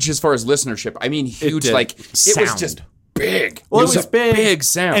mean huge as far as listenership. I mean huge, like it was just big. Well, it was big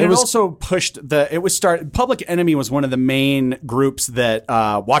sound. And it also pushed Public Enemy was one of the main groups that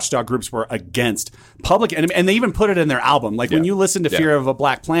watchdog groups were against. Public Enemy, and they even put it in their album. Like when you listen to Fear of a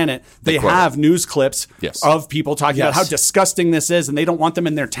Black Planet, they have news clips of people talking about how disgusting this is, and they don't want them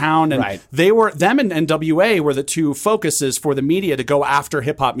in their town. And them and NWA were the two focuses for the media to go after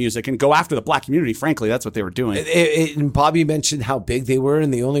hip hop music and go after the black community. Frankly, that's what they were doing. And Bobby mentioned how big they were,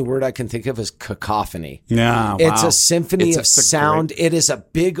 and the only word I can think of is cacophony. Yeah, it's a symphony of sound. It is a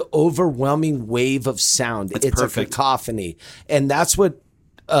big, overwhelming wave of sound. It's perfect. A cacophony, and that's what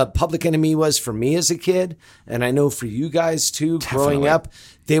Public Enemy was for me as a kid, and I know for you guys too. Growing up,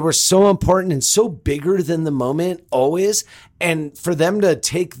 they were so important and so bigger than the moment always. And for them to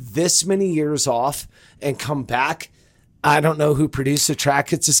take this many years off and come back, I don't know who produced the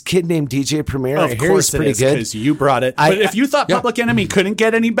track. It's this kid named DJ Premier. Of course, pretty good because you brought it. But if you thought Public Enemy couldn't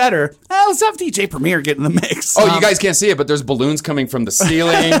get any better, let's have DJ Premier get in the mix. Oh, you guys can't see it, but there's balloons coming from the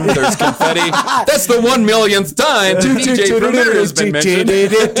ceiling. There's confetti. That's the 1,000,000th time DJ Premier has been mentioned.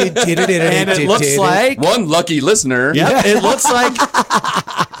 And it looks like one lucky listener. Yeah, it looks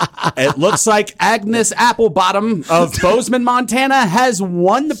like Agnes Applebottom of Bozeman, Montana, has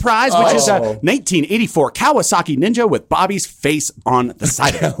won the prize, which is a 1984 Kawasaki Ninja with Bobby's face on the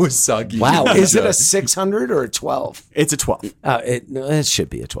side of it. Kawasaki. Wow. Is it a 600 or a 12? It's a 12. It should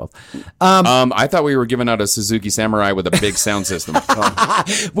be a 12. I thought we were giving out a Suzuki Samurai with a big sound system.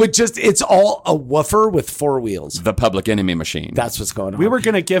 It's all a woofer with 4 wheels. The Public Enemy machine. That's what's going on. We were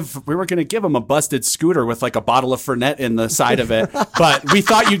gonna give him a busted scooter with like a bottle of Fernet in the side of it, but we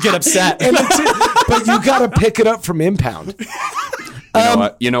thought you'd get upset. But you got to pick it up from Impound.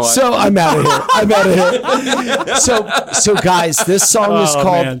 You know what? So I'm out of here. So guys, this song is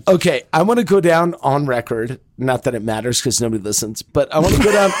called. Man. Okay, I want to go down on record. Not that it matters because nobody listens, but I want to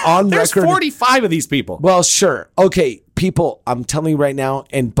go down on There's record. There's 45 of these people. Well, sure. Okay, people, I'm telling you right now,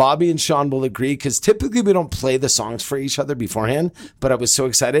 and Bobby and Sean will agree because typically we don't play the songs for each other beforehand. But I was so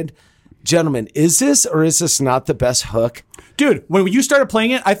excited. Gentlemen, is this or is this not the best hook? Dude, when you started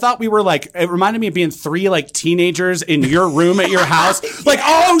playing it, I thought we were like, it reminded me of being three like teenagers in your room at your house. Like,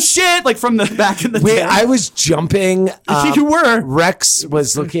 oh shit, like from the back in the day. I was jumping. You were. Rex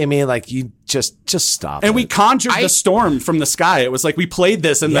was looking at me like, you just stop. And we conjured the storm from the sky. It was like we played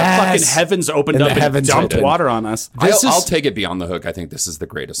this and the fucking heavens opened up and dumped water on us. I'll take it beyond the hook. I think this is the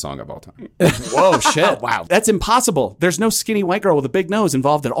greatest song of all time. Whoa, shit. Wow. That's impossible. There's no skinny white girl with a big nose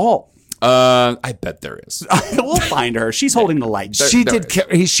involved at all. I bet there is. We'll find her. She's holding the light. She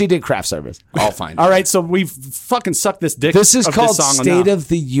did craft service. I'll find her. All right, so we've fucking sucked this dick. This is called song State of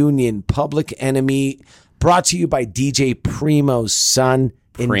the Union, Public Enemy, brought to you by DJ Primo's son.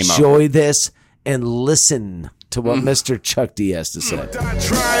 Primo. Enjoy this and listen to what Mr. Chuck D has to say.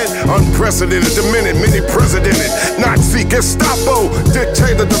 Trying unprecedented, the minute, many presidented, Nazi, Gestapo,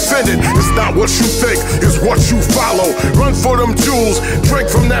 dictator, defendant. It's not what you think, it's what you follow. Run for them jewels, drink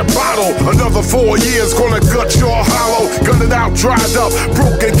from that bottle. Another 4 years, gonna gut your hollow. Gun it out, dried up,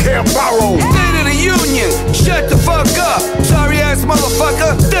 broken, can't borrow. State of the Union, shut the fuck up. Sorry ass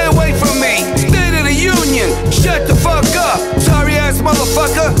motherfucker, stay away from me. State of the Union, shut the fuck up. Sorry ass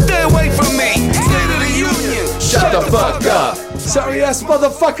motherfucker, stay away from me. State of the Union. Shut the fuck up. Sorry ass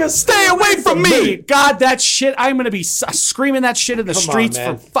motherfucker, stay away from me. God, that shit, I'm going to be screaming that shit in the streets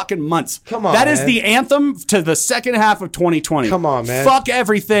for fucking months. Come on, That is the anthem to the second half of 2020. Come on, man. Fuck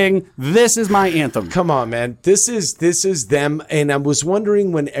everything. This is my anthem. Come on, man. This is them. And I was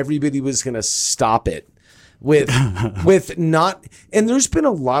wondering when everybody was going to stop it. With not, and there's been a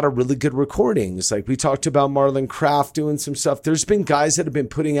lot of really good recordings. Like we talked about Marlon Craft doing some stuff. There's been guys that have been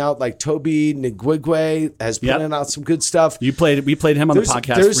putting out, like Toby Ngwigwe has put out some good stuff. We played him on the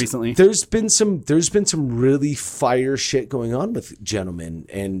podcast recently. There's been some really fire shit going on with gentlemen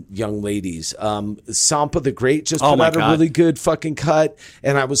and young ladies. Sampa the Great just put out a really good fucking cut,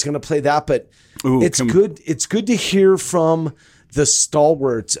 and I was gonna play that, but it's good to hear from the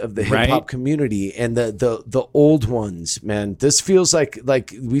stalwarts of the hip hop community and the old ones, man. This feels like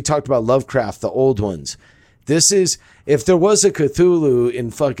we talked about Lovecraft, the old ones. This is, if there was a Cthulhu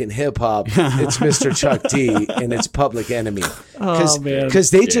in fucking hip hop, it's Mr. Chuck D and it's Public Enemy.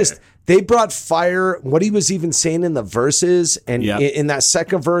 Because they brought fire. What he was even saying in the verses, and in that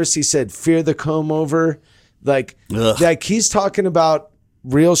second verse, he said, "Fear the comb over." Like he's talking about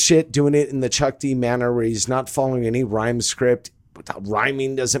real shit, doing it in the Chuck D manner where he's not following any rhyme script.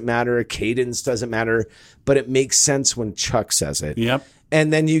 Rhyming doesn't matter, cadence doesn't matter, but it makes sense when Chuck says it. Yep.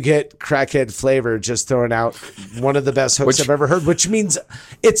 And then you get Crackhead Flavor just throwing out one of the best hooks I've ever heard, which means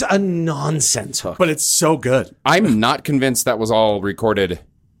it's a nonsense hook. But it's so good. I'm not convinced that was all recorded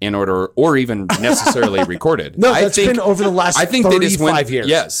in order or even necessarily recorded. No, that's been over the last 35 years.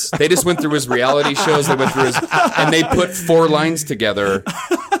 Yes. They just went through his reality shows. They went through and they put 4 lines together,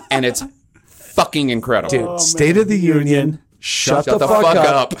 and it's fucking incredible. Dude, State of the Union. Shut the fuck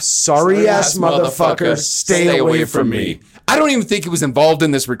up. Sorry ass motherfucker, stay away from me. I don't even think he was involved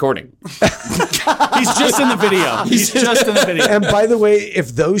in this recording. He's just in the video. He's just in the video. And by the way,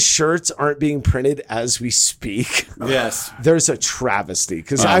 if those shirts aren't being printed as we speak, there's a travesty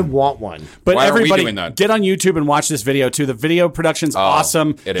because I want one. But everybody, get on YouTube and watch this video too. The video production's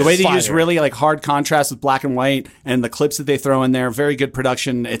awesome. The way they use really like hard contrast with black and white, and the clips that they throw in there, very good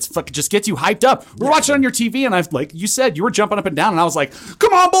production. It's fucking just gets you hyped up. We're watching on your TV, and I've like you said, you were jumping up and down, and I was like,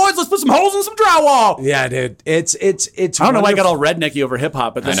 "Come on, boys, let's put some holes in some drywall." Yeah, dude, it's. I don't know why I got all rednecky over hip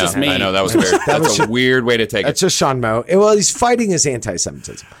hop, but that's just me. I know that was weird. That's a weird way to take it. That's just Sean Moe. Well, he's fighting his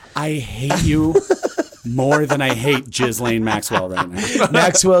anti-Semitism. I hate you more than I hate Ghislaine Maxwell right now.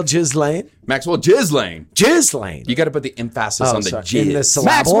 Maxwell Ghislaine? Maxwell Ghislaine. Ghislaine. You got to put the emphasis on the jizz.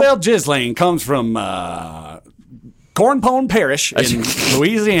 Maxwell Ghislaine comes from Cornpone Parish in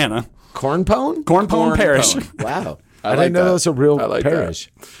Louisiana. Cornpone? Cornpone Parish. Wow. I didn't know that was a real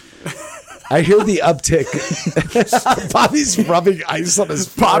parish. I hear the uptick. Bobby's rubbing ice on his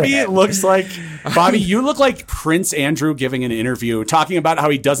forehead. Bobby, you look like Prince Andrew giving an interview talking about how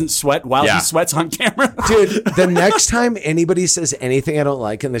he doesn't sweat while he sweats on camera. Dude, the next time anybody says anything I don't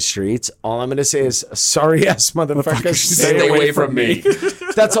like in the streets, all I'm going to say is, sorry ass motherfucker, stay away from me.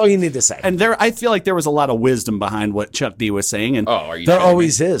 That's all you need to say. And I feel like there was a lot of wisdom behind what Chuck D was saying. And there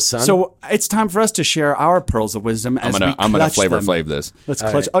always is, son. So it's time for us to share our pearls of wisdom as I'm gonna Flavor Flav this. Let's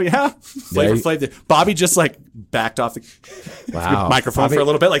clutch. Right. Oh, yeah? Flavor Flav. Bobby just like backed off the microphone for a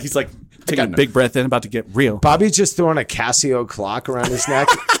little bit. Like he's like taking a big breath in, about to get real. Bobby's just throwing a Casio clock around his neck.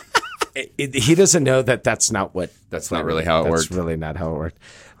 He doesn't know that that's not what. That's not really how it worked. That's really not how it worked.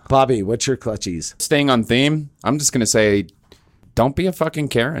 Bobby, what's your clutchies? Staying on theme, I'm just going to say, don't be a fucking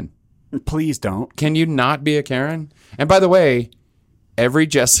Karen. Please don't. Can you not be a Karen? And by the way, every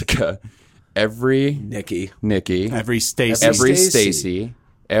Jessica, every Nikki, every Stacy, every Stacy,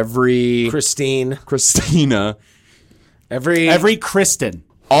 every Christina, every Kristen.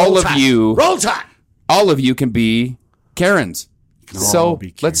 All of you. Roll Tide. All of you can be Karens. So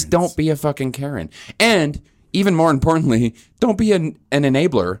let's don't be a fucking Karen. And even more importantly, don't be an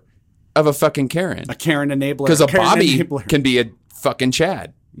enabler of a fucking Karen. A Karen enabler. Because a Bobby can be a fucking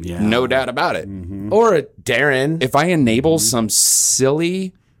Chad. Yeah. No doubt about it. Mm-hmm. Or a Darren. If I enable some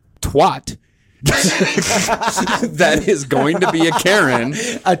silly twat that is going to be a Karen,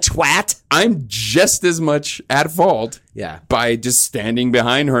 a twat, I'm just as much at fault by just standing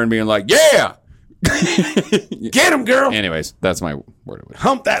behind her and being like, yeah! Get him, girl. Anyways, that's my word of it.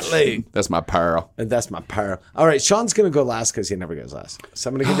 Hump that leg. That's my pearl. And that's my pearl. All right, Sean's going to go last because he never goes last. So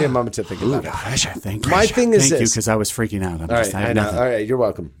I'm going to give you a moment to think about it. Pressure. Thank you. My thing is Thank you, this. because I was freaking out. I know. All right, you're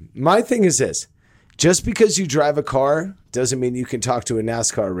welcome. My thing is this. Just because you drive a car doesn't mean you can talk to a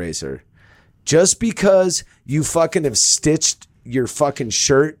NASCAR racer. Just because you fucking have stitched your fucking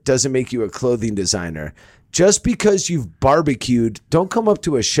shirt doesn't make you a clothing designer. Just because you've barbecued, don't come up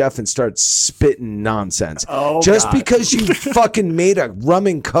to a chef and start spitting nonsense. Just because you fucking made a rum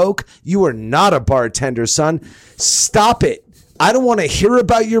and coke, you are not a bartender, son. Stop it. I don't want to hear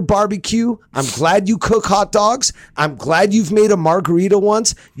about your barbecue. I'm glad you cook hot dogs. I'm glad you've made a margarita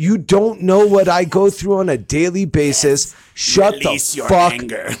once. You don't know what I go through on a daily basis. Shut Release the your fuck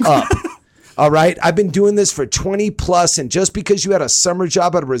anger. up. All right. I've been doing this for 20 plus. And just because you had a summer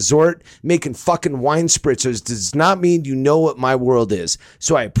job at a resort making fucking wine spritzers does not mean you know what my world is.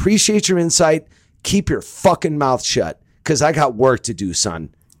 So I appreciate your insight. Keep your fucking mouth shut because I got work to do,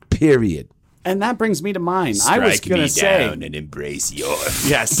 son. Period. And that brings me to mine. I was going to say. Down and embrace your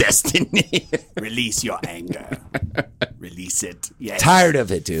destiny. Release your anger. Release it. Yes. Tired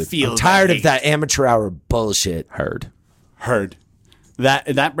of it, dude. I'm tired of that amateur hour bullshit. Heard.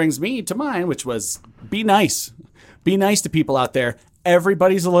 That brings me to mine, which was be nice. Be nice to people out there.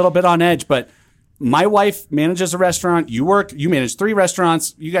 Everybody's a little bit on edge, but my wife manages a restaurant. You manage 3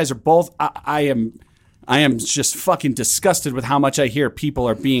 restaurants. You guys are both. I am just fucking disgusted with how much I hear people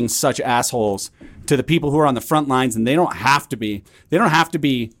are being such assholes to the people who are on the front lines, and they don't have to be. They don't have to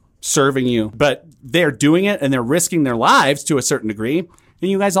be serving you, but they're doing it and they're risking their lives to a certain degree. And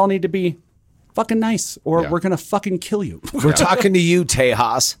you guys all need to be fucking nice, or we're gonna fucking kill you. We're talking to you,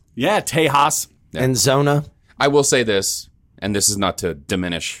 Tejas. Yeah, Tejas and Zona. I will say this, and this is not to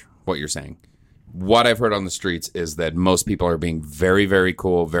diminish what you're saying. What I've heard on the streets is that most people are being very, very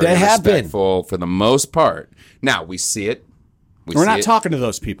cool, very respectful for the most part. Now, we see it. We're not talking to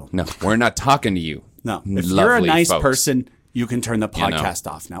those people. No, we're not talking to you. No. If you're a nice person, you can turn the podcast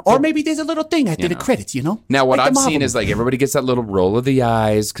off now. Or maybe there's a little thing I did a credit, Now, what I've seen is like everybody gets that little roll of the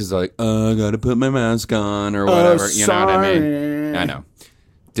eyes because like, I got to put my mask on or whatever. You know what I mean? I know.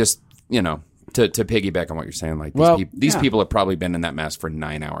 Just, to piggyback on what you're saying, like these people have probably been in that mask for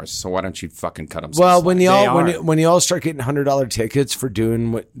 9 hours. So why don't you fucking cut them? Well, when you all start getting $100 tickets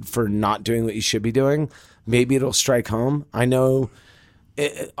for not doing what you should be doing, maybe it'll strike home. I know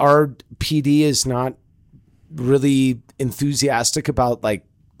our PD is not really enthusiastic about like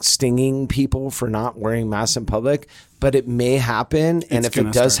stinging people for not wearing masks in public, but it may happen. And if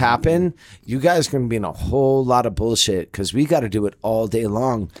it does happen, you guys are going to be in a whole lot of bullshit because we got to do it all day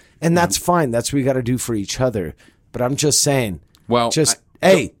long. And that's fine. That's what we got to do for each other. But I'm just saying,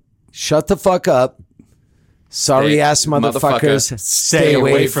 hey, shut the fuck up. Sorry ass motherfuckers. Stay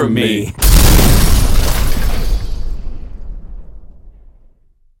away from me.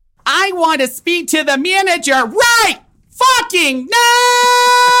 I want to speak to the manager right fucking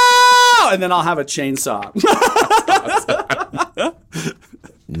now! And then I'll have a chainsaw.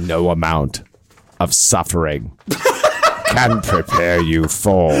 No amount of suffering can prepare you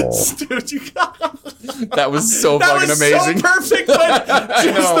for. Dude, that was so fucking amazing. So perfect, but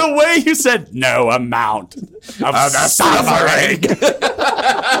just the way you said no amount of suffering.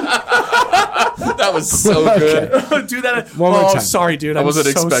 That was so good. Do that. One more time. Sorry, dude. I wasn't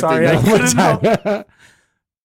expecting sorry. that. I couldn't help.